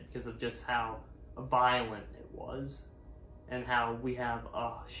on it because of just how violent it was, and how we have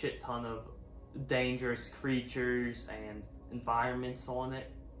a shit ton of dangerous creatures and environments on it.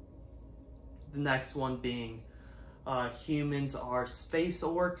 The next one being humans are space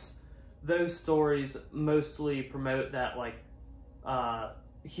orcs. Those stories mostly promote that like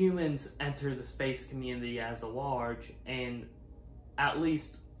humans enter the space community as a large, and at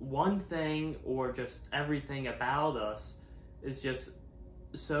least one thing or just everything about us is just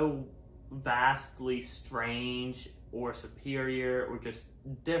so vastly strange or superior or just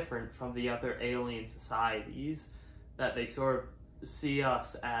different from the other alien societies that they sort of see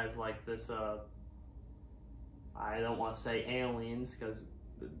us as like this I don't want to say aliens because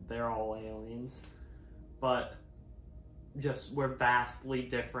they're all aliens, but just we're vastly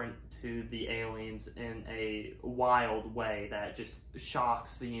different to the aliens in a wild way that just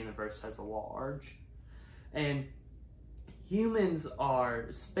shocks the universe as a large. And humans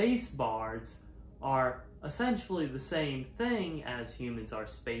are space bards are essentially the same thing as humans are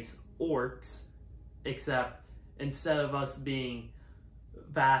space orcs, except instead of us being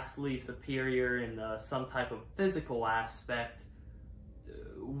vastly superior in some type of physical aspect,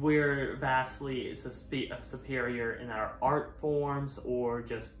 we're vastly superior in our art forms or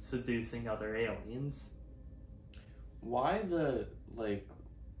just seducing other aliens. Why the like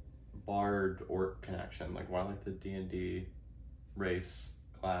bard orc connection? Like why like the D&D race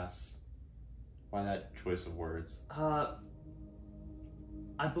class? Why that choice of words? I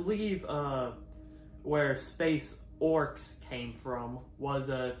believe where space orcs came from was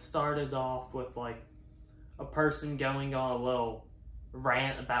it started off with like a person going on a little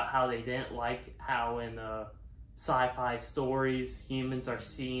rant about how they didn't like how in sci-fi stories humans are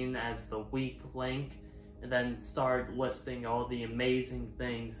seen as the weak link, and then started listing all the amazing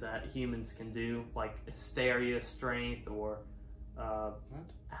things that humans can do, like hysteria strength or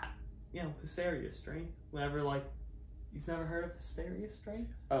hysteria strength. Whenever like you've never heard of hysteria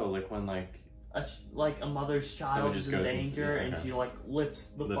strength? Oh, like when like a mother's child is in danger and she like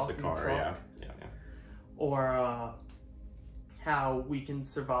lifts the fucking car, truck. yeah. or how we can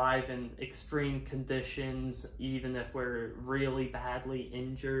survive in extreme conditions even if we're really badly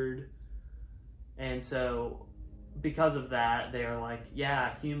injured. And so because of that, they're like,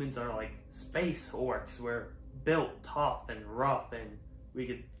 yeah, humans are like space orcs. We're built tough and rough and we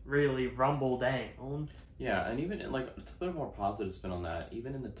could really rumble down. Yeah, and even like to put a more positive spin on that,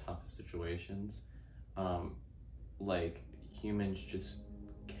 even in the toughest situations, like humans just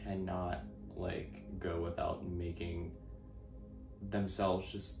cannot like go without making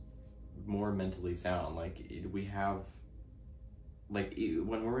themselves just more mentally sound. Like we have, like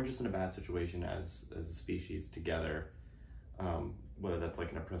when we're just in a bad situation as a species together, whether that's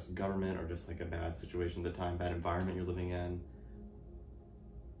like an oppressive government or just like a bad situation at the time, bad environment you're living in,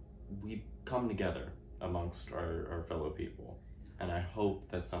 we come together amongst our fellow people, and I hope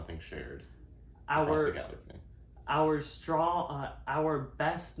that's something shared across the galaxy. Our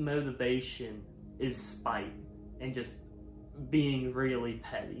best motivation is spite and just being really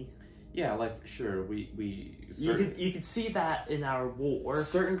petty. Yeah, like sure, you could see that in our war.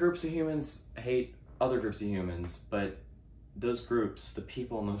 Certain groups of humans hate other groups of humans, but those groups, the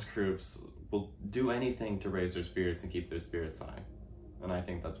people in those groups, will do anything to raise their spirits and keep their spirits high, and I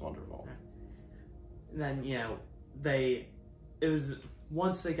think that's wonderful. And then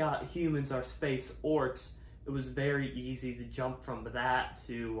once they got humans are space orcs, it was very easy to jump from that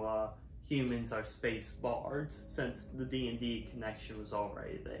to humans are space bards, since the D&D connection was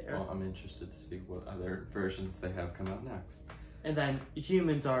already there. Well, I'm interested to see what other versions they have come out next. And then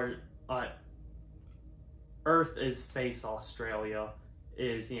humans are Earth is space Australia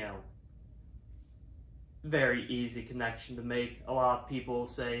is, very easy connection to make. A lot of people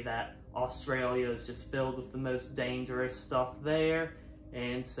say that Australia is just filled with the most dangerous stuff there,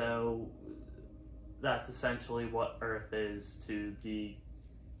 and so that's essentially what Earth is to the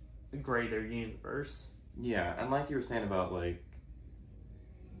greater universe. Yeah, and like you were saying about like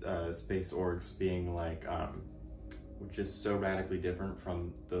space orcs being like just so radically different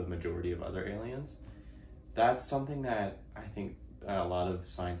from the majority of other aliens, that's something that I think a lot of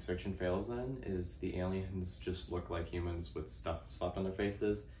science fiction fails in, is the aliens just look like humans with stuff slapped on their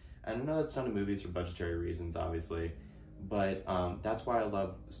faces. And I know that's done in movies for budgetary reasons, obviously, but that's why I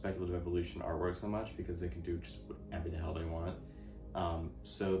love speculative evolution artwork so much, because they can do just whatever the hell they want.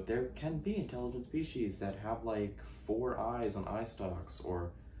 So there can be intelligent species that have like 4 eyes on eye stalks,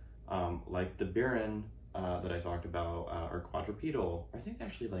 or like the Biren that I talked about, or quadrupedal. I think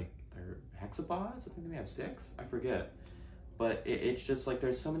actually like they're hexapods. I think they may have 6. I forget. But it's just like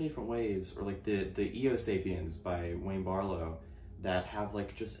there's so many different ways, or like the Eo-sapiens by Wayne Barlow, that have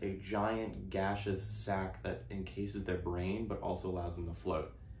like just a giant gaseous sac that encases their brain but also allows them to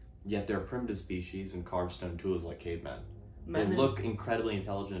float. Yet they're a primitive species and carve stone tools like cavemen. They look incredibly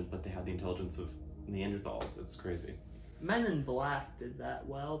intelligent, but they have the intelligence of Neanderthals. It's crazy. Men in Black did that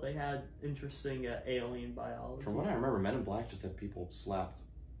well. They had interesting alien biology. From what I remember, Men in Black just had people slapped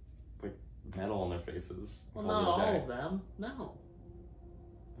like metal on their faces. Well, not all of them. No.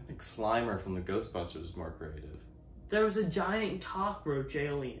 I think Slimer from the Ghostbusters is more creative. There was a giant cockroach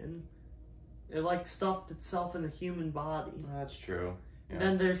alien. It like stuffed itself in a human body. That's true. Yeah. And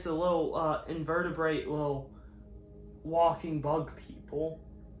then there's the little invertebrate little walking bug people.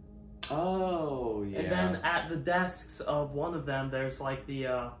 Oh, yeah. And then at the desks of one of them, there's like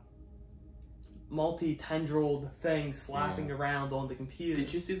the multi-tendrilled thing slapping around on the computer.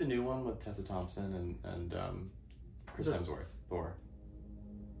 Did you see the new one with Tessa Thompson and Chris Hemsworth, Thor?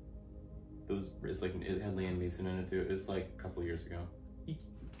 It's like, it had Liam Neeson in it too. It was like a couple of years ago.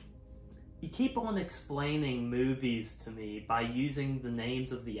 You keep on explaining movies to me by using the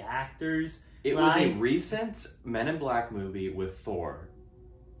names of the actors. It was a recent Men in Black movie with Thor.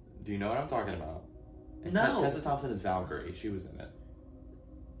 Do you know what I'm talking about? And no. Tessa Thompson is Valkyrie. She was in it.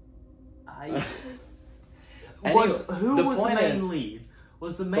 Who was the main lead?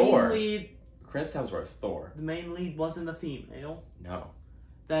 Was the main lead Chris Hemsworth, Thor? The main lead wasn't a female? No.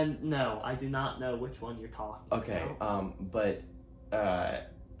 Then no, I do not know which one you're talking about. Okay, but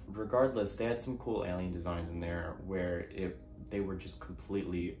regardless, they had some cool alien designs in there where they were just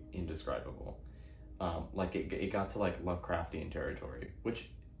completely indescribable. Like it got to like Lovecraftian territory,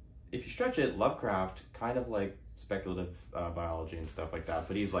 which if you stretch it, Lovecraft kind of like speculative biology and stuff like that,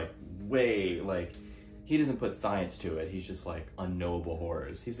 but he's like way like, he doesn't put science to it. He's just like unknowable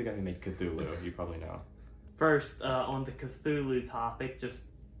horrors. He's the guy who made Cthulhu. You probably know. First, on the Cthulhu topic, just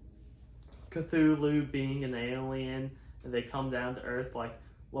Cthulhu being an alien, and they come down to Earth like,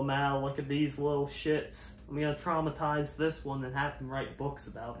 Lamau, look at these little shits. I'm gonna traumatize this one and have him write books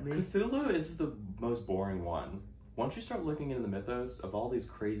about me. Cthulhu is the most boring one. once you start looking into the mythos of all these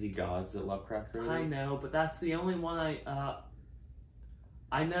crazy gods that Lovecraft created... I know, but that's the only one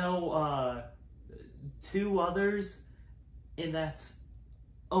I know 2 others, and that's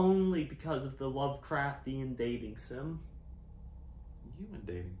only because of the Lovecraftian dating sim. You and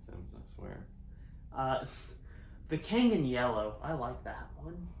dating sims, I swear. The King in Yellow. I like that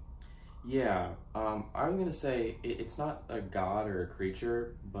one. Yeah, I was gonna say it's not a god or a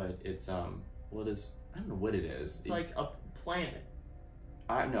creature, but it's what is, I don't know what it is. It's like a planet.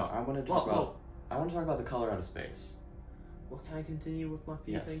 I want to talk about. I want to talk about the color out of space. Well, can I continue with my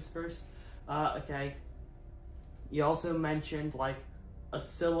few things first? Okay. You also mentioned like a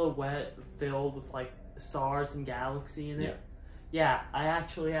silhouette filled with like stars and galaxy in it. Yeah, I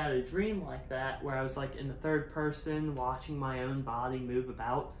actually had a dream like that where I was like in the third person watching my own body move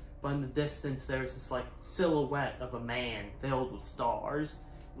about, but in the distance there's this like silhouette of a man filled with stars.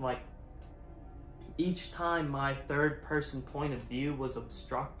 And, like each time my third person point of view was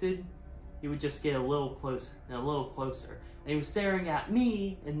obstructed, he would just get a little closer and a little closer. And he was staring at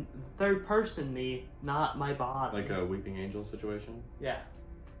me, and third person me, not my body. Like a weeping angel situation? Yeah.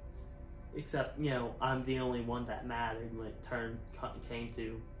 Except, you know, I'm the only one that mattered when it came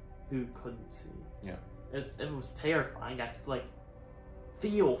to who couldn't see. Yeah. It was terrifying. I could, like,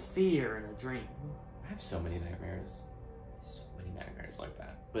 feel fear in a dream. I have so many nightmares. So many nightmares like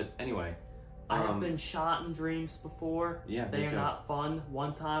that. But anyway. I have been shot in dreams before. Yeah, they are not fun.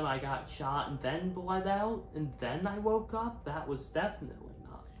 One time I got shot and then bled out, and then I woke up. That was definitely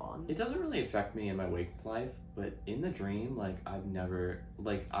not fun. It doesn't really affect me in my waking life, but in the dream, like,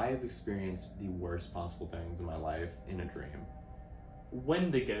 I've experienced the worst possible things in my life in a dream.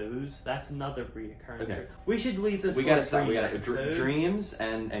 Wendigos, that's another reoccurring. Okay. We should leave this. We gotta stop. We gotta dreams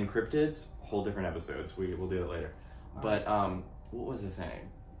and cryptids, whole different episodes. We'll do it later. But what was I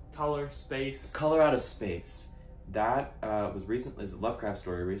saying? Color, space. Color out of space. That was a Lovecraft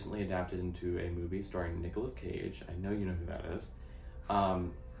story recently adapted into a movie starring Nicolas Cage. I know you know who that is.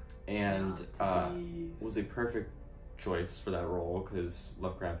 Was a perfect choice for that role because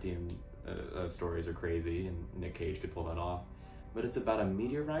Lovecraftian stories are crazy and Nick Cage could pull that off. But it's about a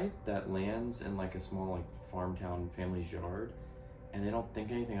meteorite that lands in like a small like farm town family's yard, and they don't think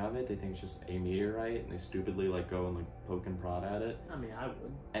anything of it. They think it's just a meteorite, and they stupidly like go and like poke and prod at it. I mean, I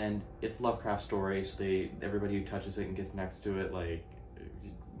would. And it's Lovecraft story, so everybody who touches it and gets next to it like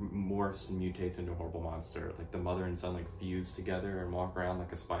morphs and mutates into a horrible monster. Like the mother and son like fuse together and walk around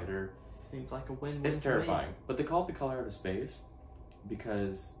like a spider. Seems like a win-win. It's terrifying. But they call it the color out of space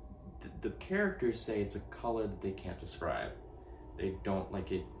because the characters say it's a color that they can't describe. They don't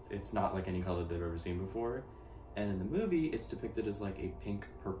like it. It's not like any color they've ever seen before. And in the movie, it's depicted as like a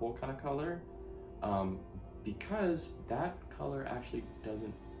pink-purple kind of color, because that color actually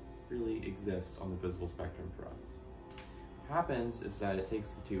doesn't really exist on the visible spectrum for us. What happens is that it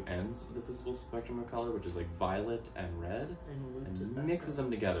takes the 2 ends of the visible spectrum of color, which is like violet and red, and mixes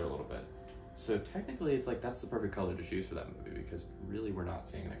them together a little bit. So technically, it's like that's the perfect color to choose for that movie because really we're not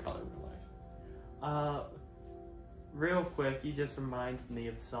seeing that color in real life. Real quick, you just reminded me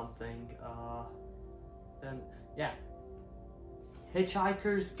of something. Yeah.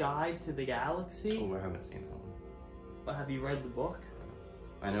 Hitchhiker's Guide to the Galaxy. Oh, I haven't seen that one. But have you read the book?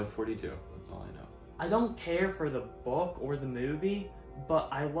 I know 42. That's all I know. I don't care for the book or the movie, but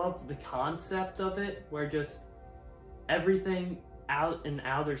I love the concept of it, where just everything out in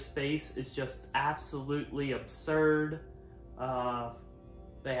outer space is just absolutely absurd.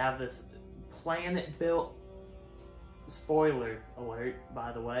 They have this planet built. Spoiler alert,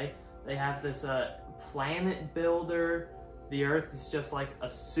 by the way. They have this planet builder. The Earth is just like a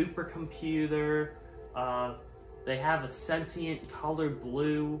supercomputer. They have a sentient color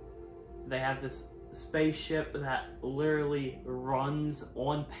blue. They have this spaceship that literally runs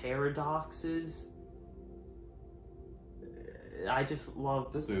on paradoxes. I just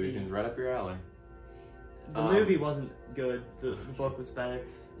love this movie. Seems right up your alley. The movie wasn't good. The book was better.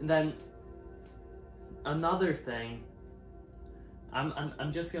 And then another thing.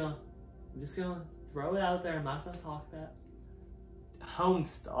 I'm just gonna throw it out there. I'm not gonna talk that.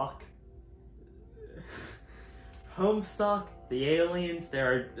 Homestuck. Homestuck. The aliens.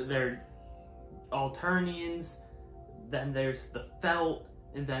 They're Alternians. Then there's the Felt,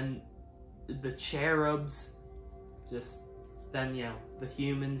 and then the Cherubs. Then the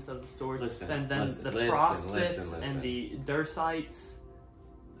humans of the story. Then the Prospects and the Dursites.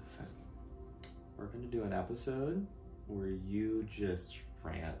 Listen, we're gonna do an episode where you just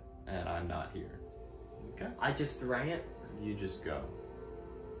rant and I'm not here. Okay? I just rant. You just go.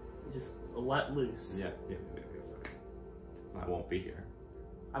 Just let loose. Yeah. I won't be here.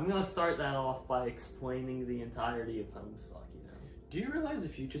 I'm gonna start that off by explaining the entirety of Homestuck, you know. Do you realize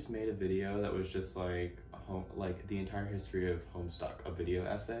if you just made a video that was just like the entire history of Homestuck, a video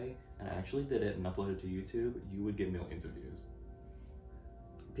essay, and I actually did it and uploaded it to YouTube, you would get millions of views.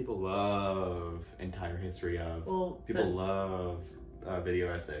 People love entire history of. Well, people love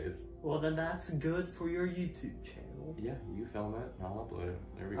video essays. Well, then that's good for your YouTube channel. Yeah, you film it, and I'll upload it.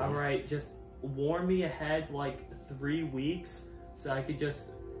 There we go. Alright, just warn me ahead like 3 weeks so I could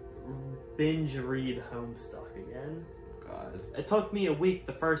just binge read Homestuck again. God. It took me a week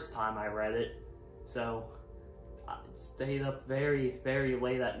the first time I read it, so I stayed up very, very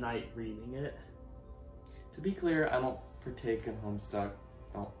late at night reading it. To be clear, I don't partake in Homestuck.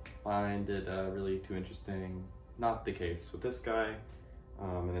 I don't find it really too interesting. Not the case with this guy,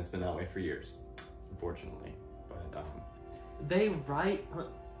 and it's been that way for years, unfortunately. But they write.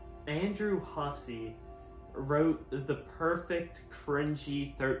 Andrew Hussey wrote the perfect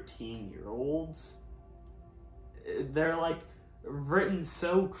cringy 13-year-olds. They're like written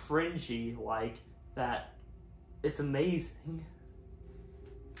so cringy like that it's amazing.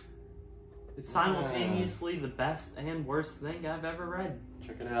 It's simultaneously the best and worst thing I've ever read.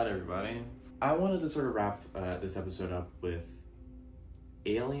 Check it out, everybody. I wanted to sort of wrap this episode up with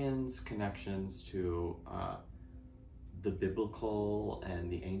aliens' connections to the biblical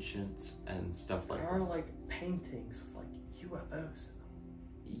and the ancient and stuff like that. There are like paintings with like UFOs in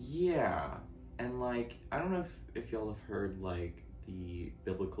them. Yeah, and like, I don't know if y'all have heard like the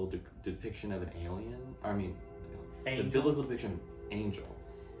biblical depiction of an alien. I mean, Angel. The biblical depiction of angel.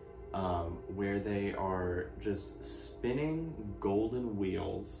 Where they are just spinning golden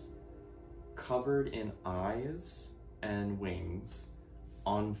wheels covered in eyes and wings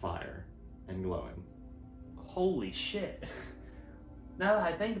on fire and glowing. Holy shit. Now that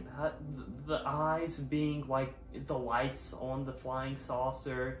I think about it, the eyes being like the lights on the flying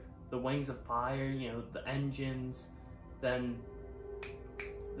saucer, the wings of fire, you know, the engines, then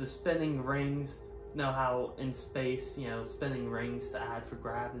the spinning rings. Know how in space, you know, spinning rings to add for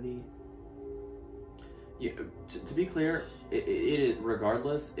gravity. Yeah, to be clear, it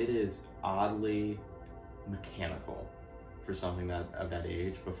regardless, it is oddly mechanical for something that of that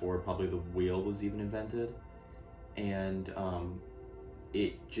age, before probably the wheel was even invented, and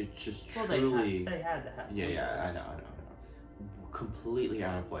it just truly they had to have. Yeah, I know, completely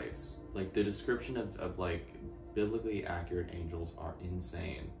out of place. Like the description of like biblically accurate angels are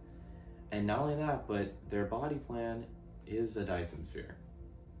insane. And not only that, but their body plan is a Dyson sphere.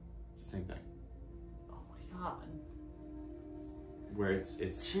 It's the same thing. Oh my god. Where it's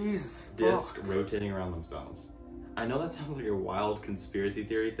Jesus disc fuck. rotating around themselves. I know that sounds like a wild conspiracy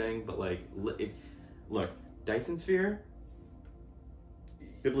theory thing, but like, look, Dyson sphere,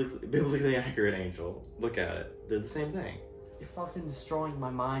 biblically accurate angel. Look at it. They're the same thing. You're fucking destroying my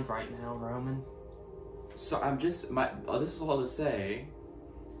mind right now, Roman. So I'm just, this is all to say,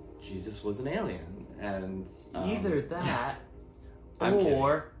 Jesus was an alien, and either that, I'm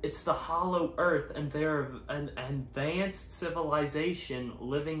or it's the hollow earth and they're an advanced civilization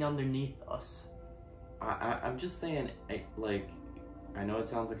living underneath us. I'm just saying, like, I know it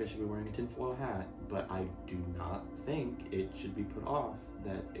sounds like I should be wearing a tinfoil hat, but I do not think it should be put off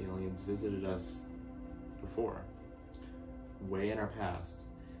that aliens visited us before, way in our past,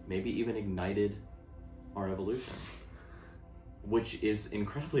 maybe even ignited our evolution. Which is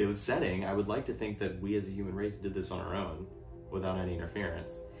incredibly upsetting. I would like to think that we as a human race did this on our own, without any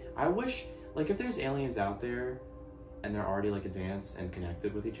interference. I wish, like, if there's aliens out there, and they're already, like, advanced and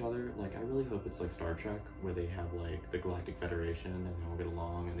connected with each other, like, I really hope it's like Star Trek, where they have, like, the Galactic Federation, and they all get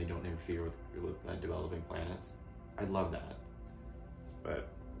along, and they don't interfere with developing planets. I'd love that. But,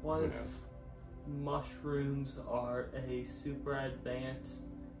 what who if knows? Mushrooms are a super advanced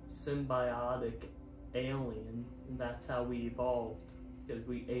symbiotic alien, and that's how we evolved, because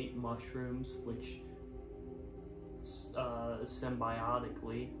we ate mushrooms which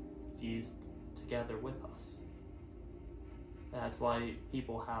symbiotically fused together with us. That's why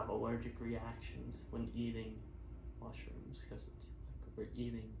people have allergic reactions when eating mushrooms, because it's like we're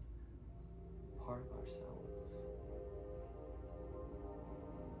eating part of ourselves.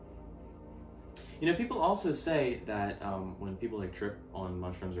 You know, people also say that when people like trip on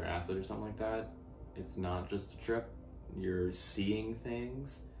mushrooms or acid or something like that, it's not just a trip. You're seeing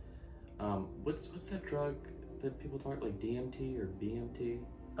things. What's that drug that people talk, like DMT or BMT?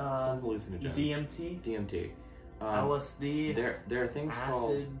 Some hallucinogen. DMT. LSD. There are things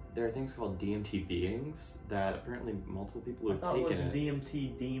acid. called DMT beings that apparently multiple people I have thought taken it was it.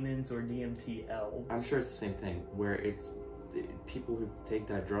 DMT demons or DMT elves. I'm sure it's the same thing, where it's people who take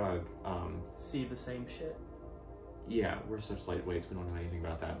that drug. See the same shit. yeah, we're such lightweights, we don't know anything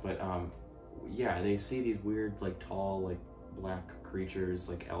about that. But yeah, they see these weird, like, tall, like, black creatures,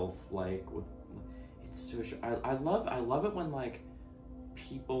 like elf-like. With it's so. I love it when, like,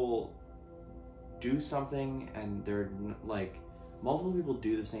 people do something and they're like, multiple people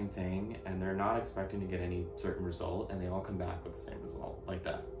do the same thing and they're not expecting to get any certain result, and they all come back with the same result, like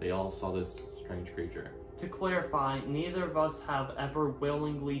that. They all saw this strange creature. To clarify, neither of us have ever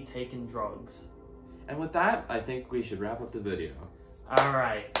willingly taken drugs. And with that, I think we should wrap up the video.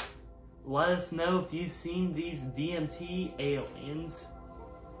 Alright. Let us know if you've seen these DMT aliens.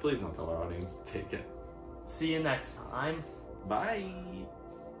 Please don't tell our audience to take it. See you next time. Bye!